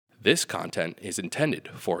This content is intended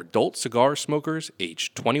for adult cigar smokers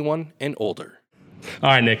aged 21 and older. All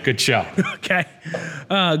right, Nick, good show. Okay.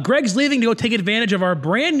 Greg's leaving to go take advantage of our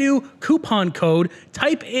brand new coupon code.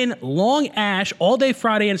 Type in Long Ash all day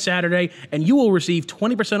Friday and Saturday, and you will receive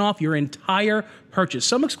 20% off your entire purchase.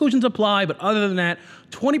 Some exclusions apply, but other than that,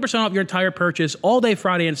 20% off your entire purchase all day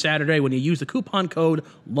Friday and Saturday when you use the coupon code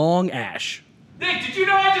Long Ash. Nick, did you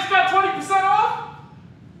know I just got 20% off?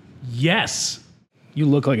 Yes. You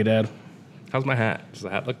look like a dad. How's my hat? Does the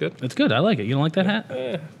hat look good? It's good. I like it. You don't like that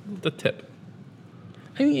hat? The tip.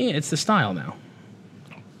 I mean, yeah, it's the style now.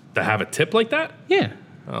 To have a tip like that? Yeah.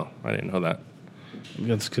 Oh, I didn't know that.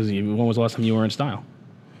 That's because when was the last time you were in style?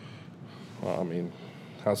 Well, I mean,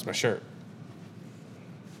 how's my shirt?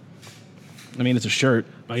 I mean, it's a shirt.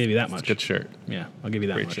 I'll give you that much. Good shirt. Yeah, I'll give you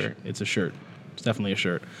that Great much. shirt. It's a shirt. It's definitely a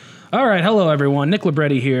shirt. All right, hello everyone. Nick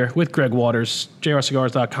Libretti here with Greg Waters,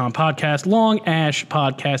 jrcigars.com podcast, Long Ash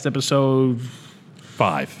podcast episode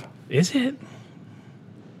 5. Is it?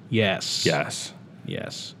 Yes. Yes.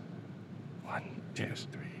 Yes. 1, 2, 3,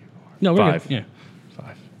 4. No, we're 5. good. Yeah.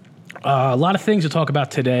 5. A lot of things to talk about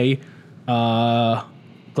today.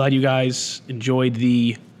 Glad you guys enjoyed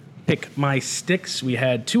the Pick My Sticks. We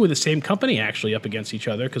had two of the same company actually up against each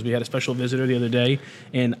other because we had a special visitor the other day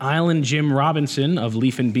in Island Jim Robinson of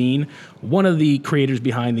Leaf and Bean, one of the creators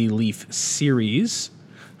behind the Leaf series.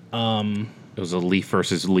 It was a leaf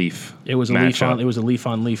versus leaf. It was a matchup. leaf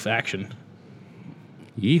on leaf action.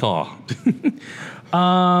 Yeehaw.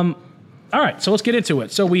 All right, so let's get into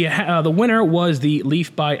it. So the winner was the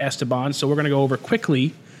Leaf by Esteban. So we're going to go over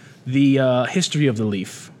quickly the history of the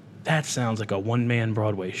Leaf. That sounds like a one-man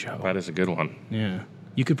Broadway show. That is a good one. Yeah,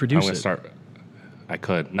 you could I'm produce going it. to start. I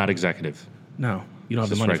could. Not executive. No, you don't have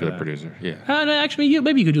the Just money regular for that. producer. Yeah. No, actually,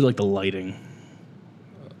 maybe you could do like the lighting.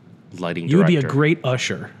 Lighting You would director. be a great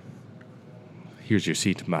usher Here's your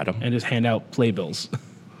seat, madam. and just hand out playbills.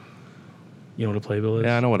 You know what a playbill is?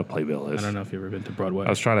 Yeah, I know what a playbill is. I don't know if you've ever been to Broadway. I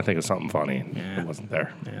was trying to think of something funny, and Yeah. it wasn't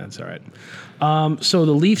there. Yeah, that's all right. So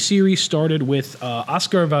the Leaf series started with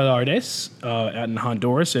Oscar Velardes out in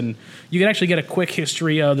Honduras, and you can actually get a quick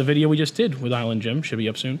history of the video we just did with Island Jim. Should be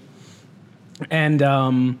up soon. And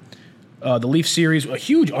the Leaf series, a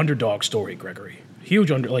huge underdog story, Gregory.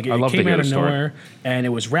 Huge it love to came hear out the of story. nowhere, and it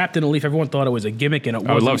was wrapped in a leaf. Everyone thought it was a gimmick, and it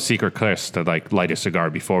wasn't. I would love Secret Chris to like light a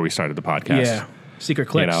cigar before we started the podcast. Yeah, secret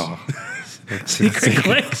You clicks. know. Secret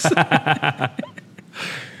clicks.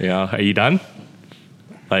 Yeah. Are you done?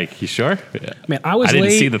 Like, you sure? Yeah. Man, I was I didn't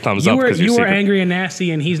late. see the thumbs you up were, 'cause you're you were secret. angry and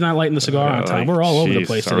nasty, and he's not lighting the cigar on time. like, We're all over the jeez.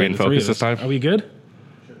 place Are we today. in the three focus of this us. time? Are we good?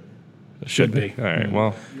 Should be. All right.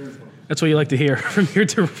 Well, That's what you like to hear from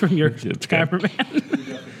your It's good. cameraman.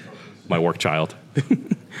 my work child.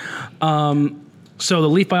 So the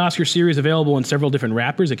Leaf by Oscar series available in several different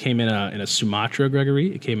wrappers. It came in a Sumatra,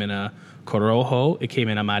 Gregory. It came in a Corojo. It came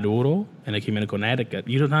in a Maduro, and it came in a Connecticut.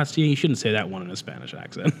 You shouldn't say that one in a Spanish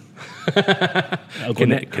accent.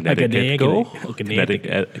 Connecticut go.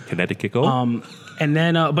 Connecticut. Connecticut go. And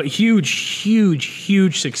then, but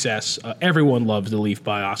huge success. Everyone loves the Leaf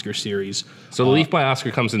by Oscar series. So the Leaf by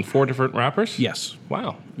Oscar comes in 4 different wrappers? Yes.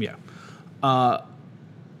 Wow. Yeah.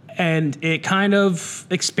 And it kind of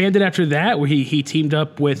expanded after that, where he teamed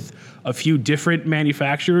up with a few different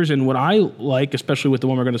manufacturers. And what I like, especially with the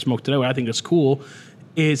one we're going to smoke today, what I think is cool,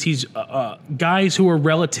 is he's guys who are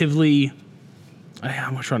relatively,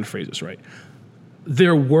 I'm trying to phrase this right.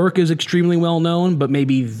 Their work is extremely well known, but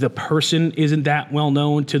maybe the person isn't that well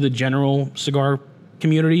known to the general cigar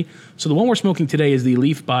community. So the one we're smoking today is the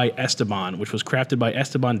Leaf by Esteban, which was crafted by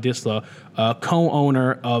Esteban Disla,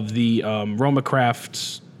 co-owner of the Roma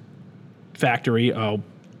Craft factory, the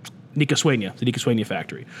Nicasueña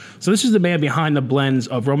factory. So this is the man behind the blends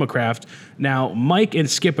of Roma Craft. Now, Mike and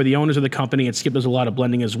Skip are the owners of the company, and Skip does a lot of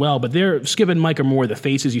blending as well, but Skip and Mike are more the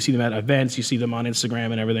faces. You see them at events, you see them on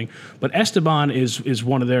Instagram and everything. But Esteban is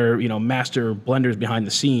one of their master blenders behind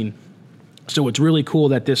the scene. So it's really cool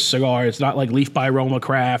that this cigar, it's not like Leaf by Roma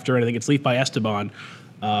Craft or anything, it's Leaf by Esteban.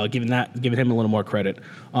 Giving him a little more credit.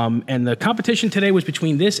 And the competition today was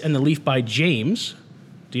between this and the Leaf by James.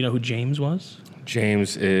 Do you know who James was?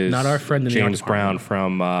 James is Not our friend in the James art Brown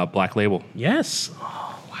from Black Label. Yes.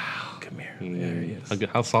 Oh, wow. Come here. There he is.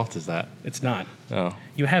 How soft is that? It's not. Oh.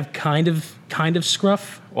 You have kind of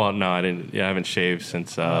scruff. Well, no, I didn't. Yeah, I haven't shaved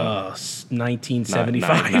since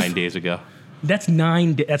 1975. 9 days ago. That's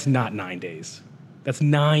that's not 9 days. That's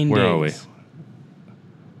 9 days. Where are we?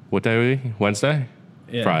 What day are we? Wednesday?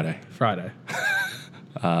 Yeah. Friday. Friday.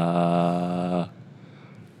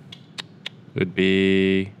 Would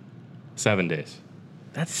be 7 days.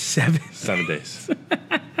 That's 7. 7 days.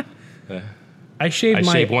 I shaved I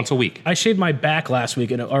shave once a week. I shaved my back last week,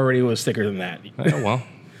 and it already was thicker than that. Oh, well,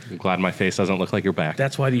 I'm glad my face doesn't look like your back.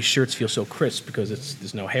 That's why these shirts feel so crisp, because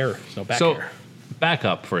there's no hair, there's no back So, hair. back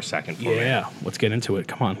up for a second for me. Yeah, let's get into it.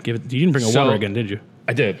 Come on, give it. You didn't bring a So- water again, did you?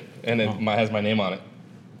 I did, and it has my name on it.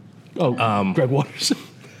 Oh, Greg Waters.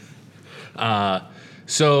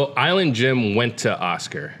 So Island Jim went to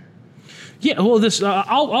Oscar. Yeah, well, this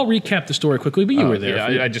I'll recap the story quickly, but you were there.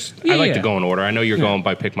 Yeah, I like to Yeah. go in order. I know you're going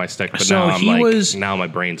by pick my stick, but So now I'm he like, was- now my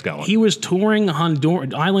brain's going. He was touring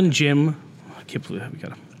Honduras. Island Jim, I can't believe we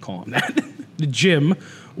gotta call him that. The Jim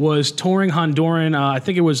was touring Honduran. I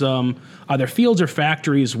think it was either fields or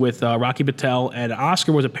factories with Rocky Patel, and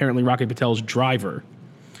Oscar was apparently Rocky Patel's driver.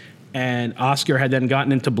 And Oscar had then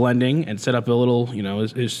gotten into blending and set up a little,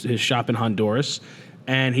 his shop in Honduras.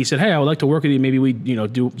 And he said, "Hey, I would like to work with you. Maybe we,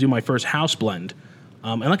 do my first house blend."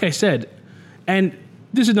 And like I said, and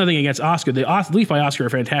this is nothing against Oscar. The Leaf by Oscar are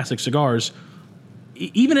fantastic cigars.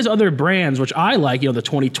 Even his other brands, which I like, the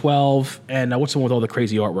 2012 and what's the one with all the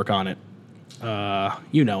crazy artwork on it?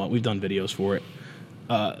 We've done videos for it.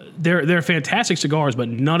 They're fantastic cigars, but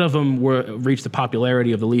none of them reached the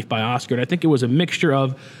popularity of the Leaf by Oscar. And I think it was a mixture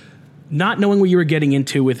of not knowing what you were getting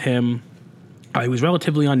into with him. He was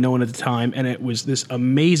relatively unknown at the time, and it was this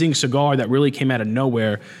amazing cigar that really came out of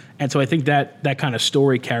nowhere. And so I think that kind of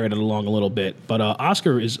story carried it along a little bit. But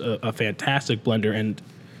Oscar is a fantastic blender, and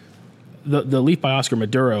the Leaf by Oscar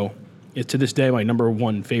Maduro is to this day my number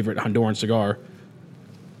one favorite Honduran cigar,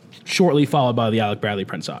 shortly followed by the Alec Bradley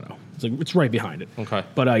Prensado. It's right behind it. Okay.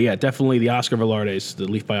 But definitely the Oscar Velardes, the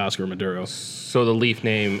Leaf by Oscar Maduro. So the Leaf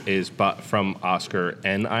name is from Oscar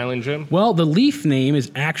and Island Jim? Well, the Leaf name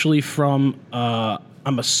is actually from,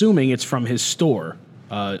 I'm assuming it's from his store,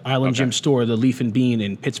 Island Jim store, the Leaf and Bean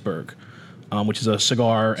in Pittsburgh, which is a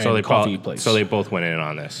cigar and coffee place. So they both went in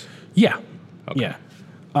on this. Yeah. Okay. Yeah.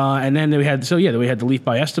 And then we had the Leaf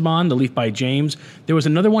by Esteban, the Leaf by James. There was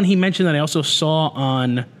another one he mentioned that I also saw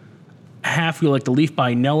on Half Wheel, like the Leaf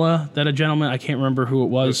by Noah, that a gentleman, I can't remember who it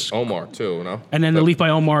was. Omar too, no? And then the Leaf by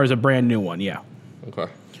Omar is a brand new one, yeah. Okay.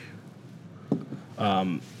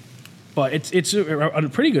 But it's a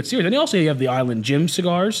pretty good series. And also you have the Island Jim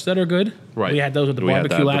cigars that are good. Right. We had those with the We had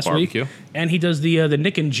barbecue that, the last barbecue. week. And he does the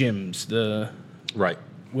Nick and Jim's, Right.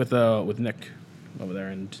 with Nick over there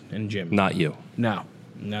and Jim. Not you. No.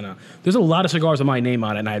 There's a lot of cigars with my name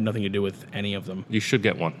on it, and I have nothing to do with any of them. You should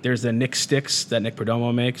get one. There's the Nick Sticks that Nick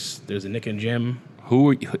Perdomo makes. There's the Nick and Jim.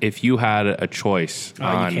 If you had a choice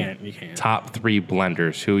on you can't. top 3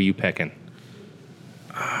 blenders, who are you picking?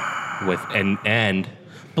 With and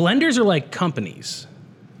Blenders are like companies.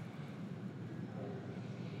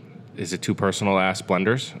 is it too personal to ask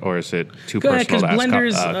blenders, or is it too Go ahead, personal to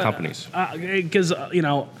 'cause ask blenders, companies? Because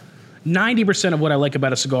 90% of what I like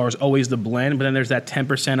about a cigar is always the blend, but then there's that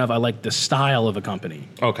 10% of I like the style of a company.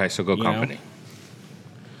 Okay, so go know? company.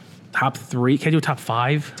 Top 3? Can I do a top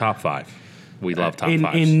 5? Top 5. We love top in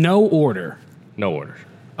 5s. in no order. No order.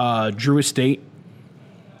 Drew Estate,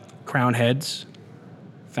 Crown Heads,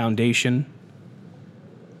 Foundation,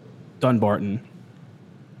 Dunbarton,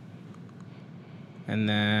 and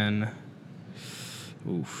then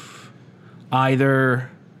either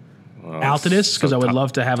Altadis, because I would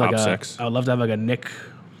love to have top like a 6. I would love to have like a Nick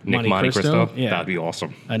Monte Cristo. Yeah, That'd be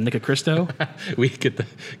awesome. a Nick Cristo We could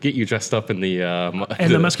get you dressed up in the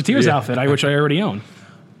and the Musketeers outfit, which I already own.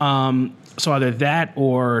 So either that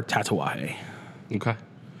or Tatuaje, Okay.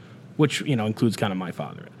 which includes kind of my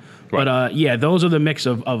father. Right. But those are the mix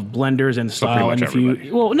of blenders and style. pretty much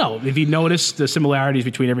And if you notice the similarities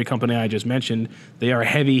between every company I just mentioned, they are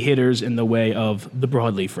heavy hitters in the way of the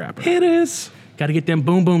broadleaf wrapper. It is. Got to get them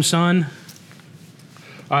boom boom, son.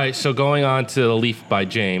 All right, so going on to the Leaf by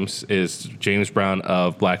James is James Brown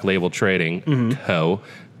of Black Label Trading Co.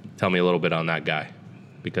 Tell me a little bit on that guy,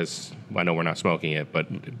 because I know we're not smoking it, but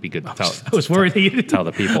it'd be good to tell. I was worried that you didn't. Tell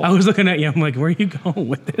the people. I was looking at you. I'm like, where are you going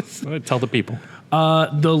with this? Tell the people.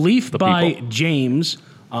 The Leaf by people. James,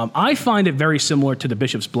 I find it very similar to the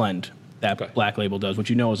Bishop's Blend that Okay. Black Label does, which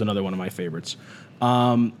is another one of my favorites.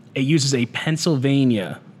 It uses a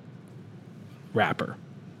Pennsylvania wrapper,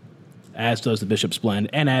 as does the Bishop's Blend,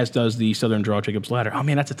 and as does the Southern Draw Jacob's Ladder. Oh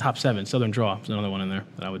man, that's a top 7. Southern Draw is another one in there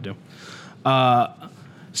that I would do.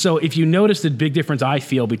 So if you notice the big difference I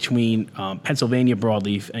feel between Pennsylvania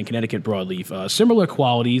broadleaf and Connecticut broadleaf, similar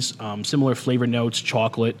qualities, similar flavor notes,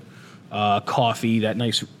 chocolate, coffee, that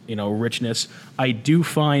nice richness. I do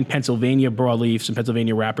find Pennsylvania broadleafs and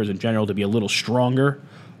Pennsylvania wrappers in general to be a little stronger.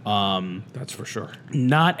 That's for sure. They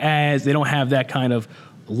don't have that kind of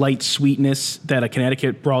light sweetness that a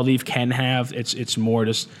Connecticut broadleaf can have. It's more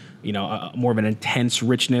just more of an intense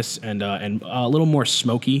richness and a little more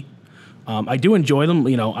smoky. I do enjoy them.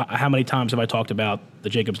 You know, how many times have I talked about the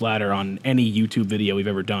Jacob's Ladder on any YouTube video we've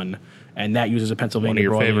ever done, and that uses a Pennsylvania One of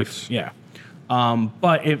your broadleaf. favorites. Yeah.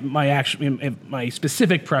 But my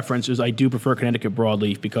specific preference is I do prefer Connecticut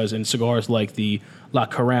broadleaf because in cigars like the La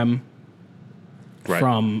Carême Right.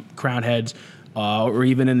 from Crown Heads, or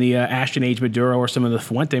even in the Ashton Age Maduro or some of the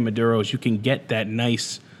Fuente Maduros, you can get that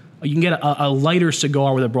nice. You can get a lighter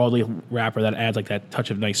cigar with a broadleaf wrapper that adds like that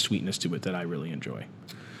touch of nice sweetness to it that I really enjoy.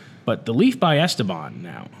 But the Leaf by Esteban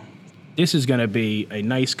now, this is going to be a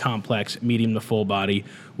nice, complex, medium to full body.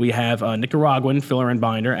 We have Nicaraguan filler and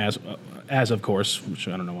binder, as of course, which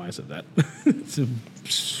I don't know why I said that. It's a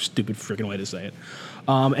stupid freaking way to say it.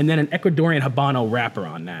 And then an Ecuadorian Habano wrapper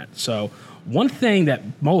on that. So one thing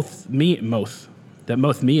that both me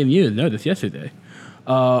and you noticed yesterday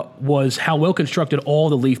was how well constructed all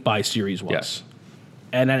the Leaf by series was. Yes.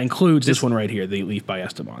 And that includes this one right here, the Leaf by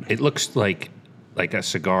Esteban. It looks like a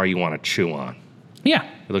cigar you want to chew on. Yeah.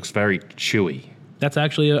 It looks very chewy. That's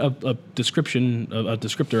actually a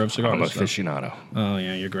descriptor of cigars. I'm a so. aficionado. Oh,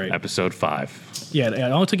 yeah, you're great. Episode 5. Yeah,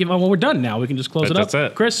 I'll only take it. Well, we're done now. We can just close it up. That's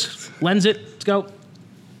it. Chris, lens it. Let's go.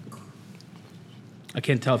 I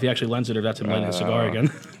can't tell if he actually lens it or if that's him lighting a cigar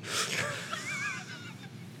again.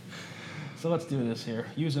 So let's do this here.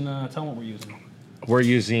 Using, tell them what we're using. We're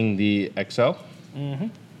using the XO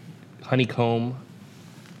honeycomb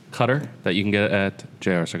cutter that you can get at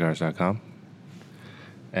jrcigars.com.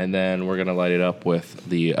 And then we're going to light it up with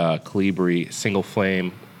the Colibri single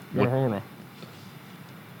flame Daytona.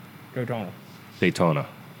 Got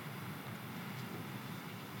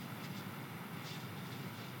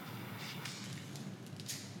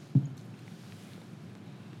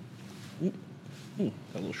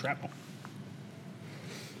a little shrapnel.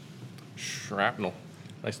 Shrapnel.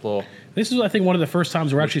 Nice little. This is, I think, one of the first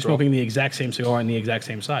times we're actually straw. smoking the exact same cigar in the exact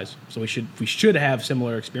same size. So we should have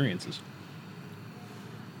similar experiences.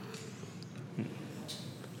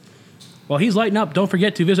 While he's lighting up, don't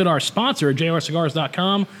forget to visit our sponsor at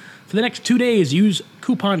jrcigars.com. For the next 2 days, use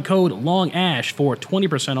coupon code LONGASH for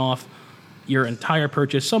 20% off your entire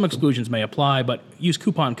purchase. Some exclusions may apply, but use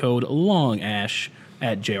coupon code LONGASH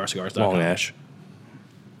at jrcigars.com. Long ash.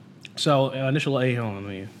 So, initial A, hold on, let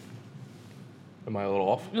me... Am I a little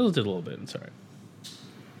off? It was just a little bit. It's all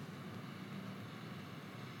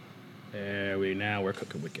right. Now we're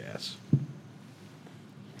cooking with gas.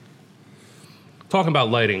 Talking about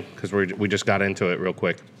lighting, because we just got into it real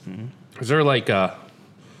quick. Is there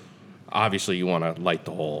obviously you want to light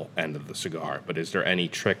the whole end of the cigar, but is there any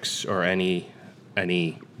tricks or any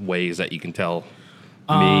ways that you can tell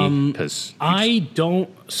me? Because I don't.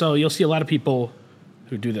 So you'll see a lot of people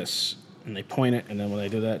who do this, and they point it, and then when they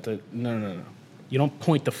do that, no. You don't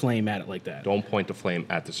point the flame at it like that. don't point the flame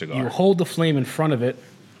at the cigar. You hold the flame in front of it,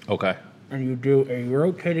 Okay. and you do a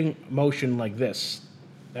rotating motion like this.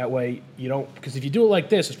 That way you don't, because if you do it like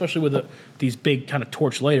this, especially with these big kind of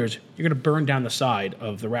torch lighters, you're going to burn down the side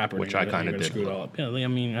of the wrapper. Which and I you're gonna kinda did. screw it all up. Yeah, I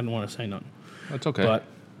mean, I don't want to say nothing. That's okay. But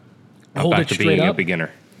I'm hold back it to straight being a up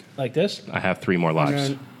beginner. like this, I have 3 more and lives.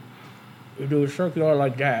 then you do a circular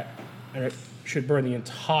like that, and it should burn the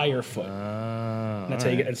entire foot. That's how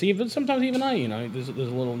you get. And see, sometimes even there's a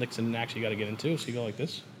little nicks and knacks you got to get into. So you go like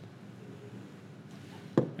this,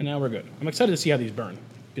 and now we're good. I'm excited to see how these burn,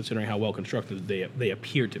 considering how well constructed they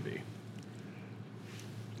appear to be.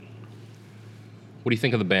 What do you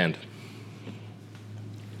think of the band?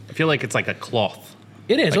 I feel like it's like a cloth.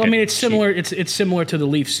 It is. Like I mean, a it's similar. It's similar to the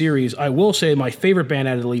Leaf series. I will say my favorite band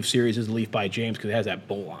out of the Leaf series is the Leaf by James because it has that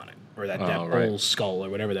bull on it, or that right. bull skull, or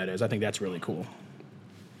whatever that is. I think that's really cool.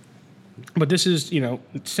 But this is,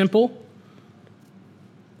 it's simple.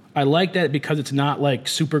 I like that because it's not like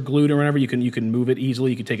super glued or whatever. You can move it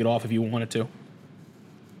easily. You can take it off if you wanted to.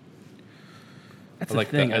 That's I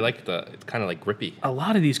like the thing. it's kind of like grippy. A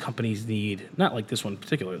lot of these companies need, not like this one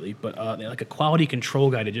particularly, but like a quality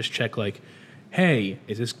control guy to just check like, hey,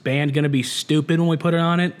 is this band going to be stupid when we put it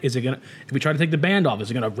on it? Is it going to, if we try to take the band off,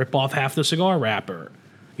 is it going to rip off half the cigar wrapper?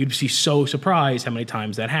 You'd be so surprised how many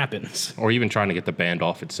times that happens. Or even trying to get the band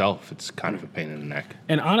off itself. It's kind of a pain in the neck.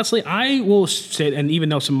 And honestly, I will say, and even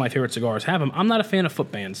though some of my favorite cigars have them, I'm not a fan of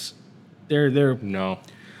foot bands. They're No.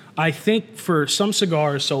 I think for some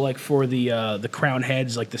cigars, so like for the Crown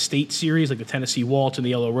Heads, like the State series, like the Tennessee Waltz and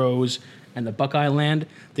the Yellow Rose and the Buckeye Land,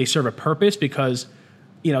 they serve a purpose because,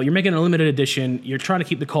 you're making a limited edition. You're trying to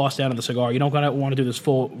keep the cost down of the cigar. You don't want to do this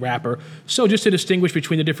full wrapper. So just to distinguish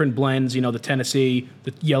between the different blends, the Tennessee,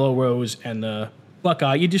 the Yellow Rose, and the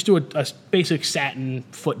Buckeye, you just do a basic satin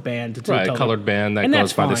foot band. To Right, tell colored band that and goes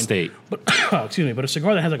that's by the fine. state. But excuse me, but a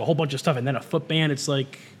cigar that has like a whole bunch of stuff and then a foot band, it's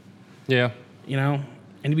like, Yeah. and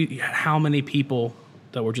how many people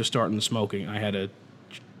that were just starting smoking, I had to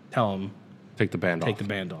tell them Take the band take off. the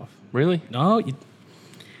band off. Really? No, you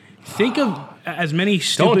think of as many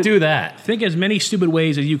stupid. Don't do that. Think as many stupid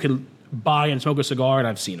ways as you could buy and smoke a cigar, and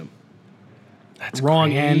I've seen them. That's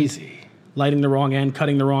Wrong crazy. end, lighting the wrong end,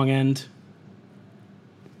 cutting the wrong end.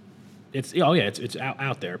 It's it's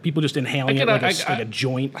out there. People just inhaling it like a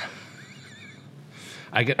joint.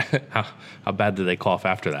 I get how bad do they cough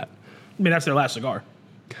after that? I mean, that's their last cigar.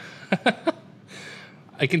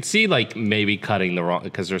 I can see like maybe cutting the wrong,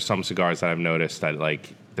 because there's some cigars that I've noticed that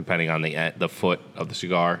like depending on the foot of the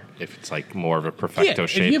cigar, if it's like more of a perfecto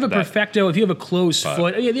shape. If you have a perfecto, if you have a closed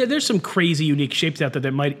foot, there's some crazy unique shapes out there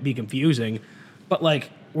that might be confusing. But like,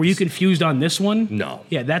 were you confused on this one? No.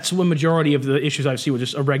 Yeah, that's the majority of the issues I've seen with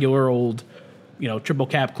just a regular old, triple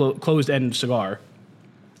cap closed end cigar.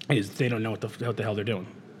 Is they don't know what the hell they're doing.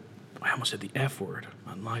 I almost said the F word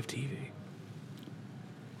on live TV.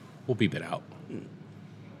 We'll beep it out.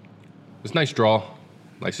 It's a nice draw,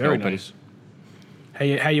 nice Very and open, nice.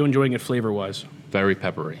 How you enjoying it flavor wise? very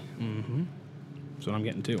peppery. That's what I'm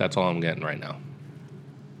getting too. That's all I'm getting right now.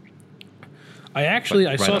 I right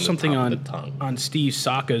saw on the something top of the tongue. on Steve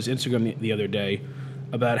Saka's Instagram the other day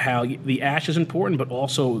about how the ash is important, but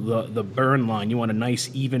also the burn line. You want a nice,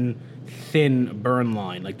 even, thin burn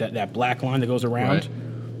line, like that black line that goes around. Right.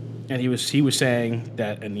 And he was saying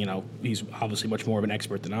that, and he's obviously much more of an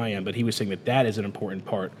expert than I am, but he was saying that is an important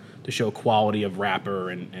part to show quality of wrapper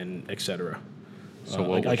and et cetera. So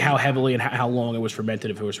Like how heavily and how long it was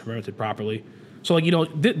fermented, if it was fermented properly. So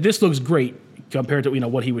this looks great compared to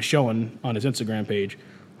what he was showing on his Instagram page.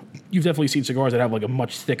 You've definitely seen cigars that have like a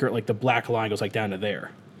much thicker, like the black line goes like down to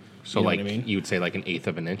there. So You know like what I mean? you would say like an eighth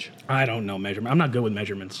of an inch. I don't know measurement. I'm not good with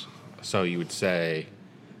measurements. So you would say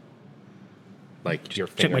like your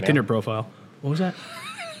Check my fingernail Tinder profile. What was that?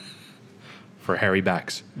 for hairy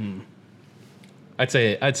backs. I'd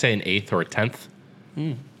say an eighth or a tenth,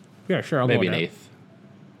 Yeah, sure. I'll maybe go an with that. eighth.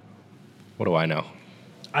 What do I know?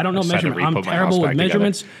 I don't know Decided to measurement. I'm re-put my terrible house with back together.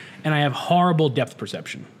 measurements, and I have horrible depth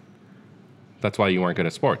perception. That's why you weren't good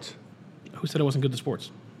at sports. Who said I wasn't good at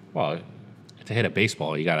sports? Well, to hit a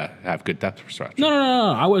baseball, you gotta have good depth perception.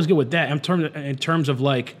 No. I was good with that. In terms of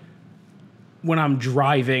like when I'm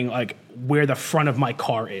driving, like where the front of my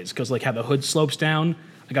car is, because like how the hood slopes down.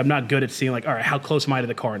 Like I'm not good at seeing like, all right, how close am I to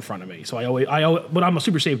the car in front of me? So I always, but I'm a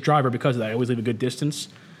super safe driver because of that. I always leave a good distance.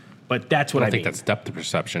 But that's what I I don't think mean. that's depth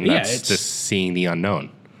perception. Yeah, That's it's- just seeing the unknown.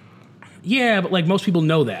 Yeah, but like most people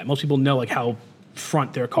know that. Most people know like how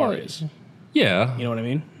front their car is. Yeah. You know what I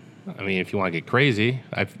mean? I mean, if you want to get crazy,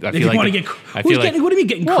 I If feel you like want to get, I who's feel like getting, what do you mean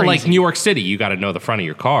getting well, crazy? like New York City, you got to know the front of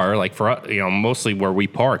your car. Like for mostly where we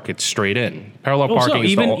park, it's straight in. Parallel Also,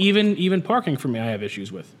 parking. even parking for me, I have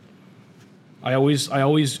issues with. I always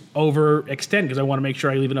overextend because I want to make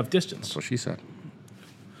sure I leave enough distance. That's what she said.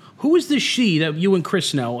 Who is this she that you and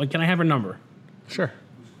Chris know? And can I have her number? Sure.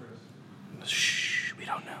 Shh, we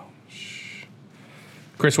don't know.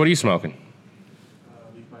 Chris, what are you smoking?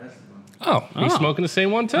 Oh, he's Oh. smoking the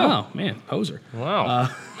same one too. Oh man, poser. Wow.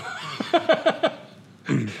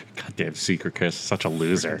 Goddamn secret Chris, such a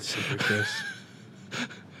loser. Secret Chris.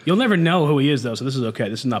 You'll never know who he is though, so this is okay.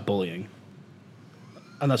 This is not bullying,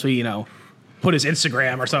 unless we put his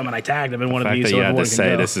Instagram or something and I tagged him in one The of fact these. that So you had to everyone can say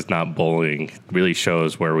go. this is not bullying really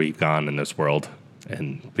shows where we've gone in this world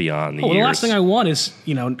and beyond the Well, years. the last thing I want is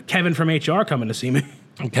Kevin from HR coming to see me.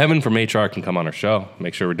 Kevin from HR can come on our show.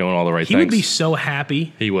 Make sure we're doing all the right He things. would be so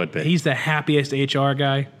happy. He would be. He's the happiest HR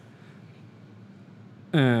guy.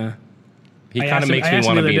 He I kind asked of him- makes I me asked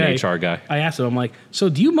him want to the be other an day. HR guy. I asked him, I'm like, so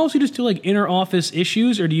do you mostly just do like inner office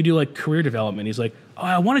issues or do you do like career development? He's like, oh,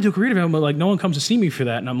 I want to do career development, but like no one comes to see me for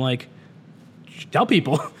that. And I'm like, tell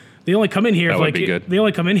people. They only come in here That if would like be good. they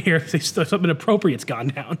only come in here if something appropriate's gone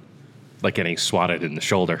down. Like getting swatted in the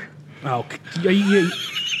shoulder. Oh,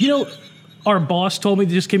 our boss told me,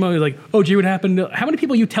 they just came out, he was like, oh, gee, what happened? How many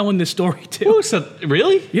people are you telling this story to? Who said,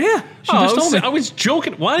 really? Yeah, she Oh, just told me. I was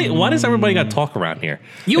joking. Why does everybody got to talk around here?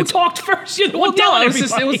 You talked first. You're the one No, telling it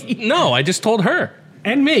was I just told her.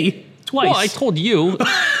 and me twice. Well, I told you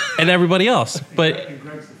and everybody else. But, In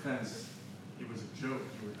Greg's defense, it was a joke.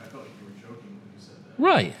 I felt like you were joking when you said that.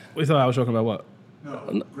 right. We thought I was joking about what?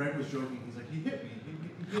 No, Greg was joking. He's like, he hit me.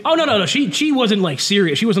 He hit Oh no. She wasn't like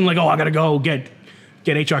serious. She wasn't like, oh, I gotta go get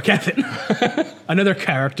HR Kevin, another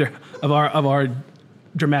character of our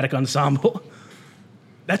dramatic ensemble.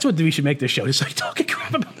 That's what we should make this show. Just like talking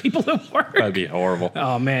crap about people at work. That'd be horrible.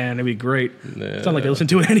 Oh man, it'd be great. It's not like they listen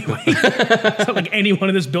to it anyway. It's not like anyone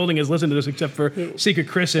in this building has listened to this except for Secret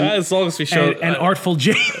Chris and, As long as we show and Artful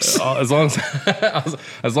James. as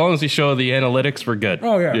long as we show the analytics, we're good.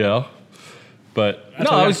 Oh, yeah. You know? But no,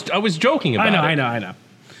 all I we was joking about it. I know.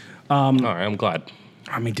 All right, I'm glad.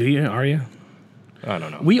 I mean, do you? Are you? I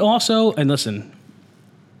don't know. We also, and listen,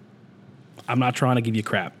 I'm not trying to give you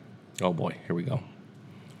crap, Oh boy, here we go.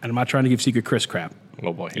 and I'm not trying to give Secret Chris crap,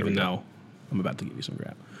 Oh boy, here even we go. though I'm about to give you some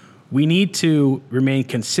crap. We need to remain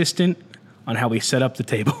consistent on how we set up the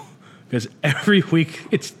table, because every week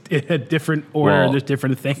it's in a different order. Well, There's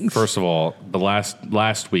different things. First of all, the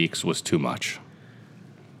last week's was too much.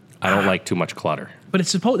 I don't like too much clutter. But it's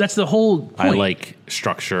supposed. That's the whole point. I like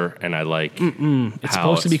structure, and I like It's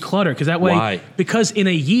supposed to be clutter, because that way, Why? because in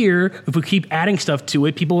a year, if we keep adding stuff to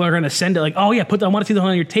it, people are going to send it like, oh yeah, I want to see that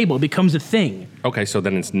on your table. It becomes a thing. Okay, so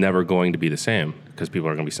then it's never going to be the same because people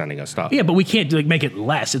are going to be sending us stuff. Yeah, but we can't make it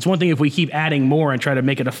less. It's one thing if we keep adding more and try to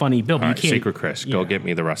make it a funny bill, but All you right, can't. Secret Chris, go yeah. get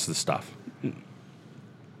me the rest of the stuff.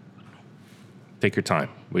 Take your time.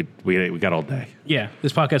 We got all day. Yeah,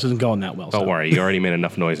 this podcast isn't going that well. Don't so. worry. You already made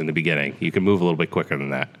enough noise in the beginning. You can move a little bit quicker than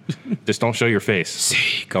that. Just don't show your face.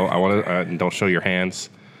 Don't show your hands.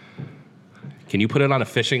 Can you put it on a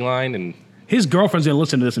fishing line? And His girlfriend's going to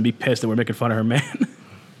listen to this and be pissed that we're making fun of her man.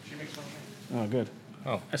 Oh, good.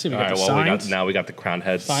 oh, I see we all got right. the Well, signs. now we got the crown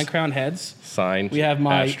heads. Fine crown heads. Signed. We have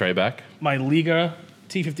my- ashtray back. My Liga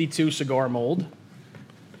T52 cigar mold.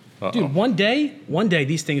 Uh-oh. Dude, one day,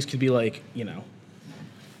 these things could be like,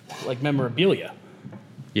 like memorabilia.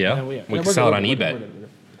 Yeah, we can sell it on eBay. And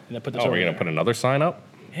then put this Oh, over we're gonna there. put another sign up.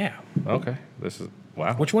 Yeah. Okay, this is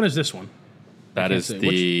wow. Which one is this one? That can't is say.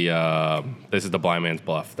 this is the Blind Man's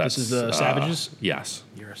Bluff. That's is the Savages? Yes,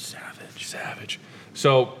 You're a savage. Savage.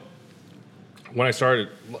 So when I started,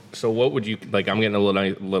 so what would you like? I'm getting a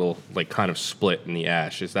little like kind of split in the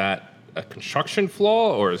ash. Is that a construction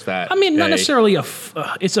flaw or is that? I mean, not necessarily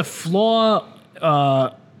it's a flaw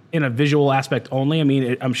in a visual aspect only. I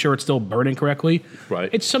mean, I'm sure it's still burning correctly. Right.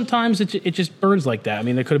 It's sometimes it just burns like that. I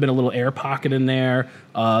mean, there could have been a little air pocket in there.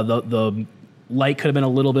 The light could have been a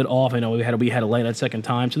little bit off. I know we had a light that second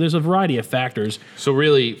time. So there's a variety of factors. So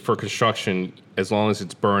really, for construction, as long as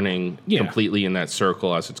it's burning Yeah. completely in that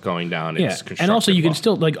circle as it's going down, Yeah, it's construction. and also you can flaw.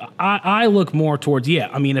 still like I look more towards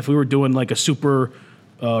I mean, if we were doing like a super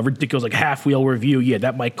ridiculous like half wheel review,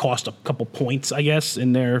 that might cost a couple points, I guess,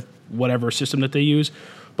 in their whatever system that they use.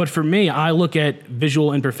 But for me, I look at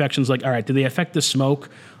visual imperfections like, all right, do they affect the smoke?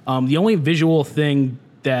 The only visual thing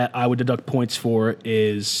that I would deduct points for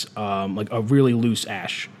is like a really loose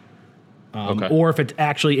ash. Okay. Or if it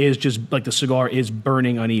actually is just like the cigar is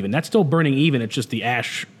burning uneven. That's still burning even. It's just the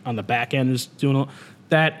ash on the back end is doing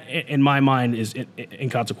that. In my mind, is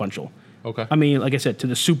inconsequential. Okay. I mean, like I said, to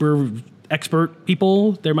the super expert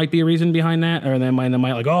people, there might be a reason behind that, or they might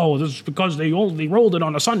like, oh, this is because they only rolled it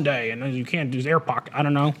on a Sunday and you can't do air pocket. I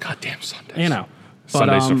don't know. Goddamn Sundays. But,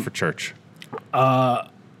 Sundays are for church.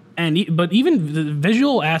 but even the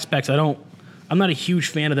visual aspects, I'm not a huge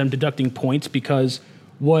fan of them deducting points, because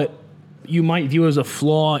what you might view as a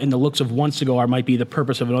flaw in the looks of one cigar might be the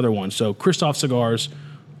purpose of another one. So Christoph cigars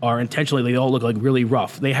are intentionally, they all look like really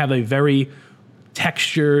rough. They have a very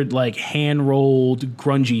textured, like hand-rolled,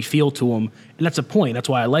 grungy feel to them, and that's a point. That's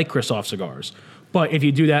why I like Christoph cigars. But if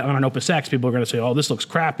you do that on an Opus X, people are going to say, oh, this looks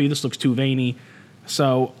crappy, this looks too veiny.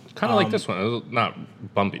 So Kind of like this one. It's not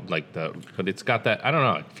bumpy but it's got that. I don't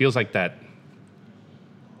know. It feels like that.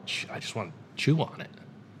 I just want to chew on it.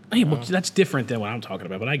 hey, well, that's different than what I'm talking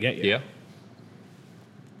about, but I get you. Yeah.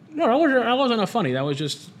 No, that wasn't funny. That was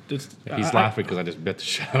just He's laughing because I just bit the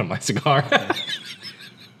shit out of my cigar.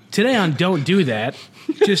 today on Don't Do That,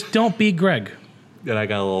 just don't be Greg. Then I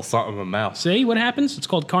got a little something in my mouth. See what happens? It's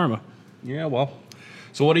called karma. Yeah, well.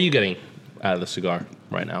 So what are you getting out of the cigar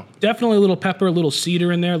right now? Definitely a little pepper, a little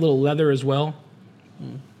cedar in there, a little leather as well.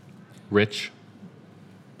 Rich.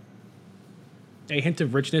 A hint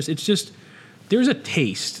of richness. It's just, there's a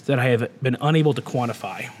taste that I have been unable to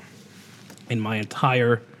quantify in my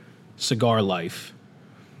entire cigar life.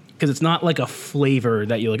 Because it's not like a flavor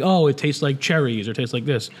that you're like, oh, it tastes like cherries or tastes like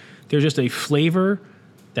this. There's just a flavor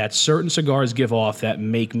that certain cigars give off that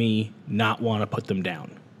make me not want to put them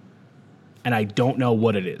down. And I don't know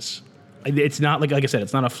what it is. It's not like I said,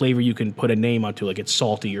 it's not a flavor you can put a name onto, like it's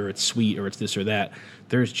salty or it's sweet or it's this or that.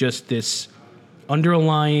 There's just this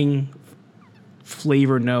underlying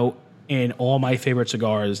flavor note in all my favorite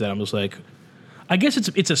cigars that I'm just like, I guess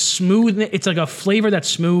it's a smooth, it's like a flavor that's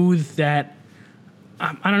smooth that,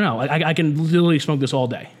 I don't know. I can literally smoke this all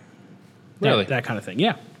day. Really? That kind of thing.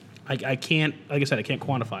 Yeah. I can't, like I said, I can't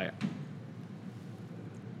quantify it.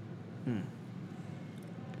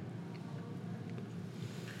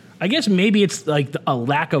 I guess maybe it's like a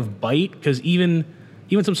lack of bite, because even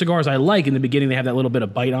some cigars I like, in the beginning they have that little bit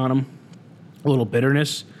of bite on them, a little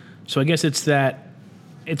bitterness. So I guess it's that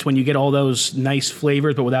it's when you get all those nice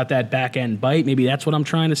flavors, but without that back end bite. Maybe that's what I'm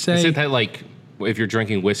trying to say. Is it that like if you're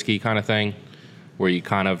drinking whiskey kind of thing, where you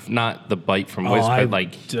kind of not the bite from whiskey, but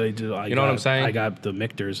like you know what I'm saying? I got the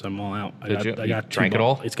Michter's. I'm all out. I You got drank two it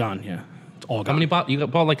all? bottles. It's gone. Yeah, it's all gone. How many bottles? You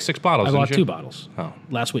bought like 6 bottles. I bought didn't you? 2 bottles. Oh,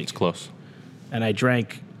 last week. it's close. And I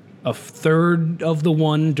drank a third of the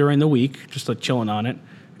one during the week, just like chilling on it.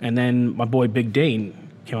 And then my boy Big Dane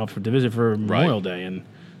came up to visit for Memorial Day, and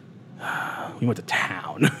we went to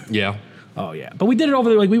town. Yeah. Oh yeah, but we did it over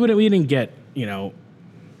there. Like we didn't get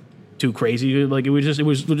too crazy. Like we were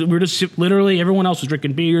just literally everyone else was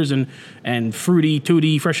drinking beers and fruity,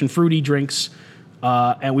 tooty, fresh and fruity drinks,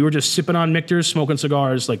 and we were just sipping on Michter's, smoking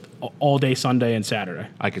cigars like all day Sunday and Saturday.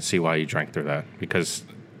 I could see why you drank through that because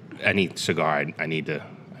any cigar I need to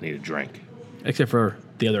drink. Except for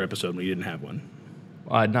the other episode when you didn't have one.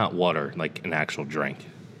 Not water, like an actual drink.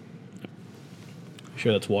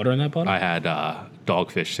 Sure, that's water in that bottle. I had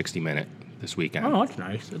Dogfish 60-minute this weekend. Oh, that's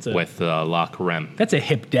nice. With La Creme. That's a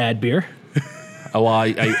hip dad beer. Oh,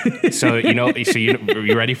 well, so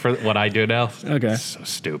you ready for what I do now? Okay. It's so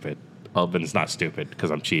stupid. Well, but it's not stupid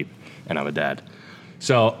because I'm cheap and I'm a dad.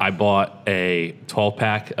 So I bought a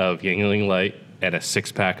 12-pack of Yuengling Light and a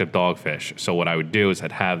 6-pack of Dogfish. So what I would do is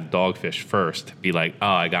I'd have Dogfish first, be like, oh,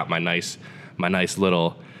 I got my nice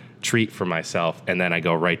little treat for myself, and then I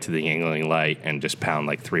go right to the Yuengling Light and just pound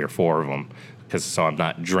like 3 or 4 of them, so I'm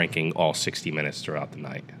not drinking all 60 minutes throughout the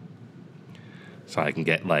night. So I can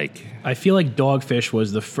get like. I feel like Dogfish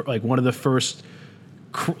was one of the first,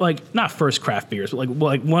 not first craft beers, but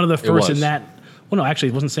like one of the first in that. Well, no, actually,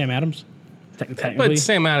 it wasn't Sam Adams. Technically. But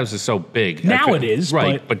Sam Adams is so big. Now it is,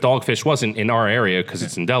 right? But Dogfish wasn't in our area because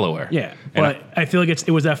it's in Delaware. Yeah, but I feel like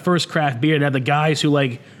it was that first craft beer. Now the guys who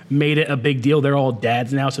like made it a big deal, they're all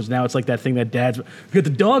dads now. So now it's like that thing that dads you got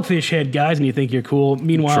the Dogfish head guys, and you think you're cool.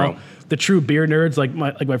 Meanwhile, the true beer nerds, like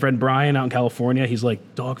my friend Brian out in California, he's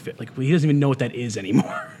like Dogfish. Like he doesn't even know what that is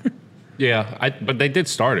anymore. Yeah, but they did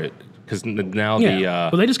start it. Because now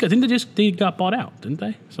well, they got bought out, didn't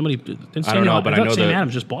they? Somebody didn't. I don't know, but I know Sam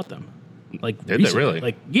Adams just bought them. Like did recently. they really?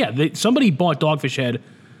 Like yeah, somebody bought Dogfish Head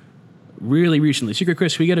really recently. Secret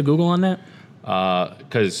Chris, can we get a Google on that?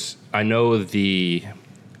 Because I know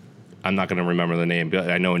I'm not going to remember the name, but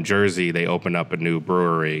I know in Jersey they opened up a new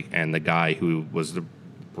brewery, and the guy who was the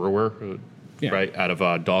brewer, right, out of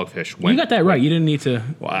Dogfish went. You got that right. You didn't need to.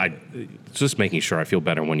 Well, just making sure I feel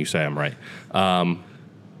better when you say I'm right.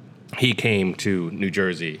 He came to New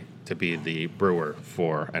Jersey to be the brewer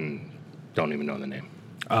and don't even know the name.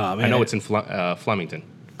 I know it's in Flemington.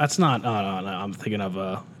 That's not. No, I'm thinking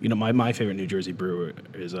of my favorite New Jersey brewer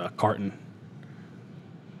is Carton.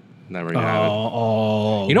 Never gonna have it.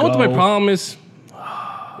 Oh, you know what my problem is?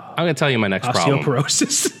 I'm gonna tell you my next problem.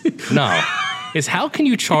 Osteoporosis. No, is how can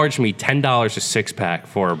you charge me $10 a 6-pack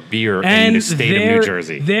for a beer in the state of New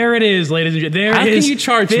Jersey? There it is, ladies and gentlemen. How can you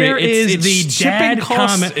charge me? It's the shipping dad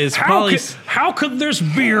cost comment. is probably. How could this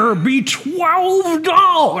beer be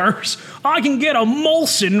 $12? I can get a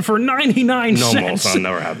Molson for 99 No cents. Molson, I'll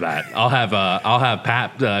never have that. I'll have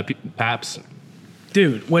Paps.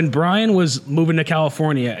 Dude, when Brian was moving to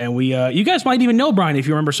California, and you guys might even know Brian if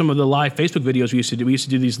you remember some of the live Facebook videos we used to do. We used to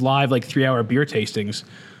do these live 3-hour beer tastings.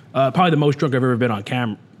 Probably the most drunk I've ever been on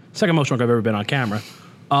camera. Second most drunk I've ever been on camera.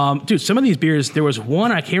 Dude, some of these beers, there was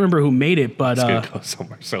one, I can't remember who made it, but it's gonna go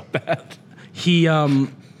somewhere so bad.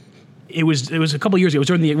 It was a couple years ago. It was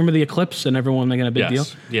during remember the eclipse and everyone making a big deal?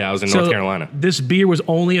 Yeah, I was in North Carolina. This beer was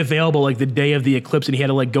only available the day of the eclipse, and he had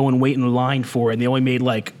to go and wait in line for it, and they only made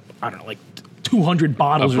 200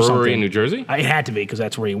 bottles or something. A brewery in New Jersey? It had to be, because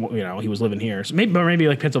that's where he was living here. So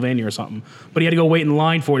maybe Pennsylvania or something. But he had to go wait in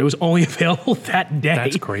line for it. It was only available that day.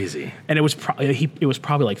 That's crazy. And it was probably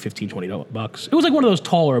 $15, $20. It was one of those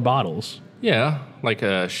taller bottles. Yeah, like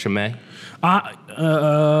a Chimay. Yeah,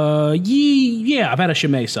 I've had a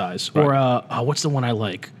Chimay size. Right. Or what's the one I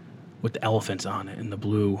like with the elephants on it in the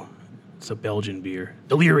blue? It's a Belgian beer.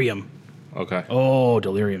 Delirium. Okay. Oh,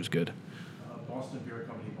 Delirium's good. Boston Beer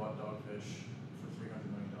Company bought Dogfish for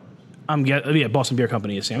 $300 million. Boston Beer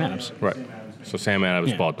Company is Sam Adams. Right. Sam Adams So Sam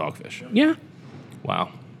Adams bought Dogfish. Yeah.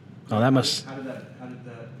 Wow. Oh, that must. How did that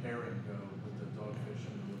pairing go with the Dogfish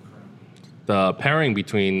and the Creme? The pairing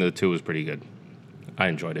between the two was pretty good. I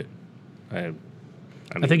enjoyed it. I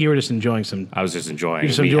think you were just enjoying some. I was just enjoying. You're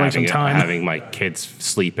just enjoying some time. Having my kids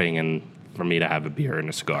sleeping and for me to have a beer and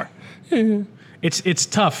a cigar. It's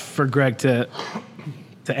tough for Greg to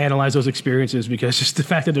analyze those experiences because just the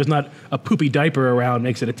fact that there's not a poopy diaper around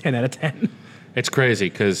makes it a 10 out of 10. It's crazy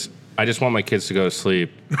because I just want my kids to go to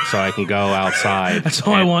sleep so I can go outside. That's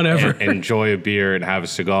all I want ever. And enjoy a beer and have a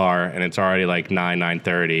cigar, and it's already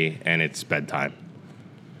 9:30, and it's bedtime.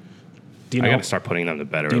 Do you I know? got to start putting them to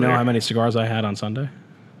bed. Do you know how many cigars I had on Sunday?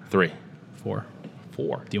 3, 4.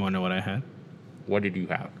 4. Do you want to know what I had? What did you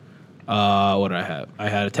have? What did I have? I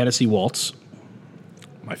had a Tennessee Waltz.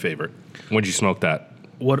 My favorite. When did you smoke that?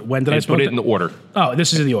 When did I smoke put it that? in the order. Oh,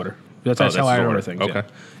 this is in the order. That's this how is I the order order. things. Okay. Yeah.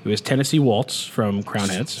 It was Tennessee Waltz from Crown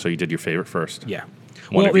Heads. So you did your favorite first. Yeah.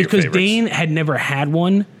 One Well, of your because favorites. Dane had never had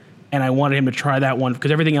one, and I wanted him to try that one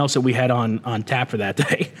because everything else that we had on tap for that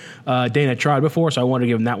day, Dane had tried before, so I wanted to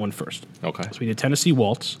give him that one first. Okay. So we did Tennessee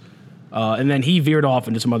Waltz, and then he veered off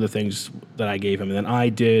into some other things that I gave him, and then I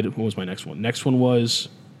did. What was my next one? Next one was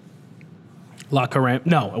La Carême.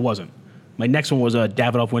 No, it wasn't. My next one was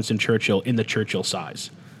Davidoff Winston Churchill in the Churchill size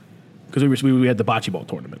because we had the bocce ball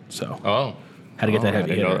tournament, so Oh. had to get that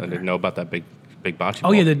heavy I hitter. didn't know about that big bocce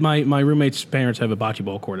Oh ball. yeah, my roommate's parents have a bocce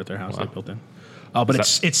ball court at their house they built in. But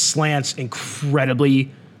Is it slants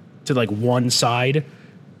incredibly to like one side.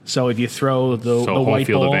 So if you throw the So home white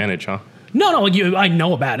field ball, advantage, huh? no, I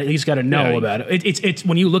know about it. You just got to know Yeah, about it. It's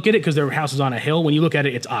when you look at it because their house is on a hill. When you look at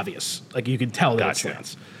it, it's obvious. Like you can tell that Gotcha. it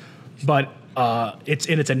slants. But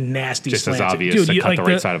it's a nasty Just as slant. obvious to cut the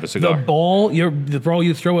right side of a cigar. The ball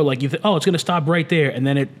you throw it like oh it's gonna stop right there, and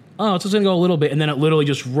then it's just gonna go a little bit, and then it literally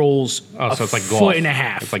just rolls. Oh, so it's like golf. Foot and a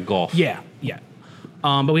half. It's like golf. Yeah.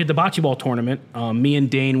 But we had the bocce ball tournament. Me and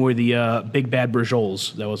Dane were the Big Bad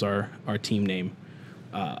Brajols. That was our team name.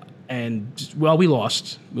 We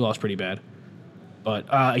lost. We lost pretty bad. But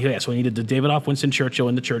so I needed the Davidoff Winston Churchill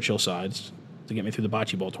and the Churchill sides to get me through the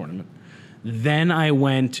bocce ball tournament. Then I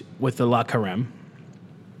went with the La Carême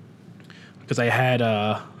because I had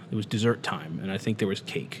it was dessert time, and I think there was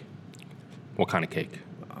cake, What kind of cake?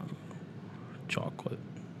 chocolate.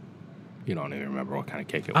 You don't even remember what kind of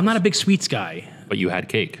cake it was. I'm not a big sweets guy. But you had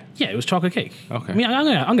cake. Yeah, it was chocolate cake. Okay. I mean, I'm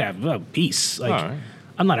gonna have a piece. Like, All right.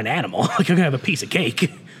 I'm not an animal. Like, I'm gonna have a piece of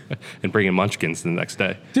cake. And bring in munchkins the next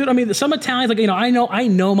day. Dude, I mean, some Italians, like, I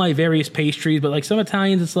know my various pastries, but like some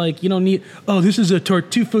Italians, it's like, you don't need, this is a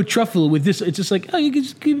tartufo truffle with this. It's just like, you can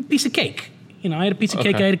just give a piece of cake. I had a piece of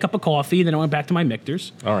cake, Okay. I had a cup of coffee, then I went back to my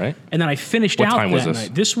Michter's. All right. And then I finished What out time was that this?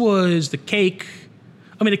 night. This was the cake.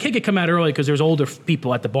 I mean, the cake had come out early because there was older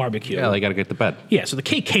people at the barbecue. Yeah, they got to get to bed. Yeah, so the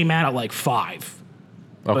cake came out at like 5.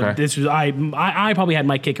 Okay. But this was, I probably had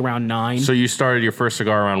my cake around 9. So you started your first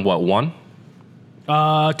cigar around what, 1?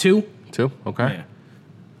 2. 2? Okay.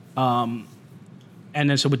 Yeah. And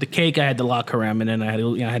then so with the cake, I had the La Carême, and then I had a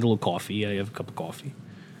little coffee. I have a cup of coffee,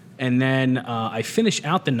 and then I finished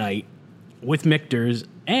out the night with Michter's,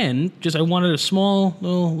 and just I wanted a small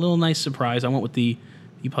little nice surprise. I went with you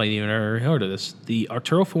probably even heard of this, the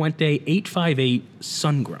Arturo Fuente 858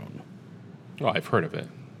 Sun-Grown. Oh, I've heard of it.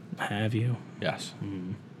 Have you? Yes.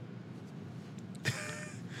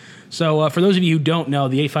 So for those of you who don't know,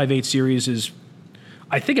 the 858 series is,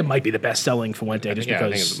 I think it might be the best-selling Fuente, just Yeah, because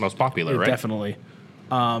I think it's the most popular, right? Definitely.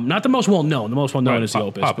 Not the most well-known. The most well-known Right, is the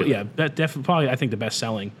Opus. popular. But yeah, that definitely probably, I think, the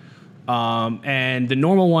best-selling. And the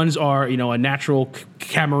normal ones are, a natural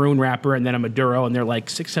Cameroon wrapper and then a Maduro, and they're like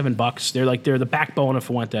 $6-7. They're the backbone of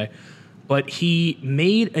Fuente. But he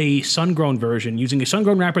made a sun-grown version using a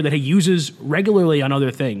sun-grown wrapper that he uses regularly on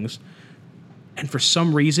other things. And for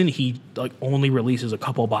some reason, he only releases a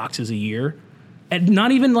couple boxes a year. And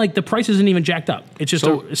not even the price isn't even jacked up. It's just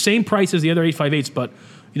So- the same price as the other 858s, but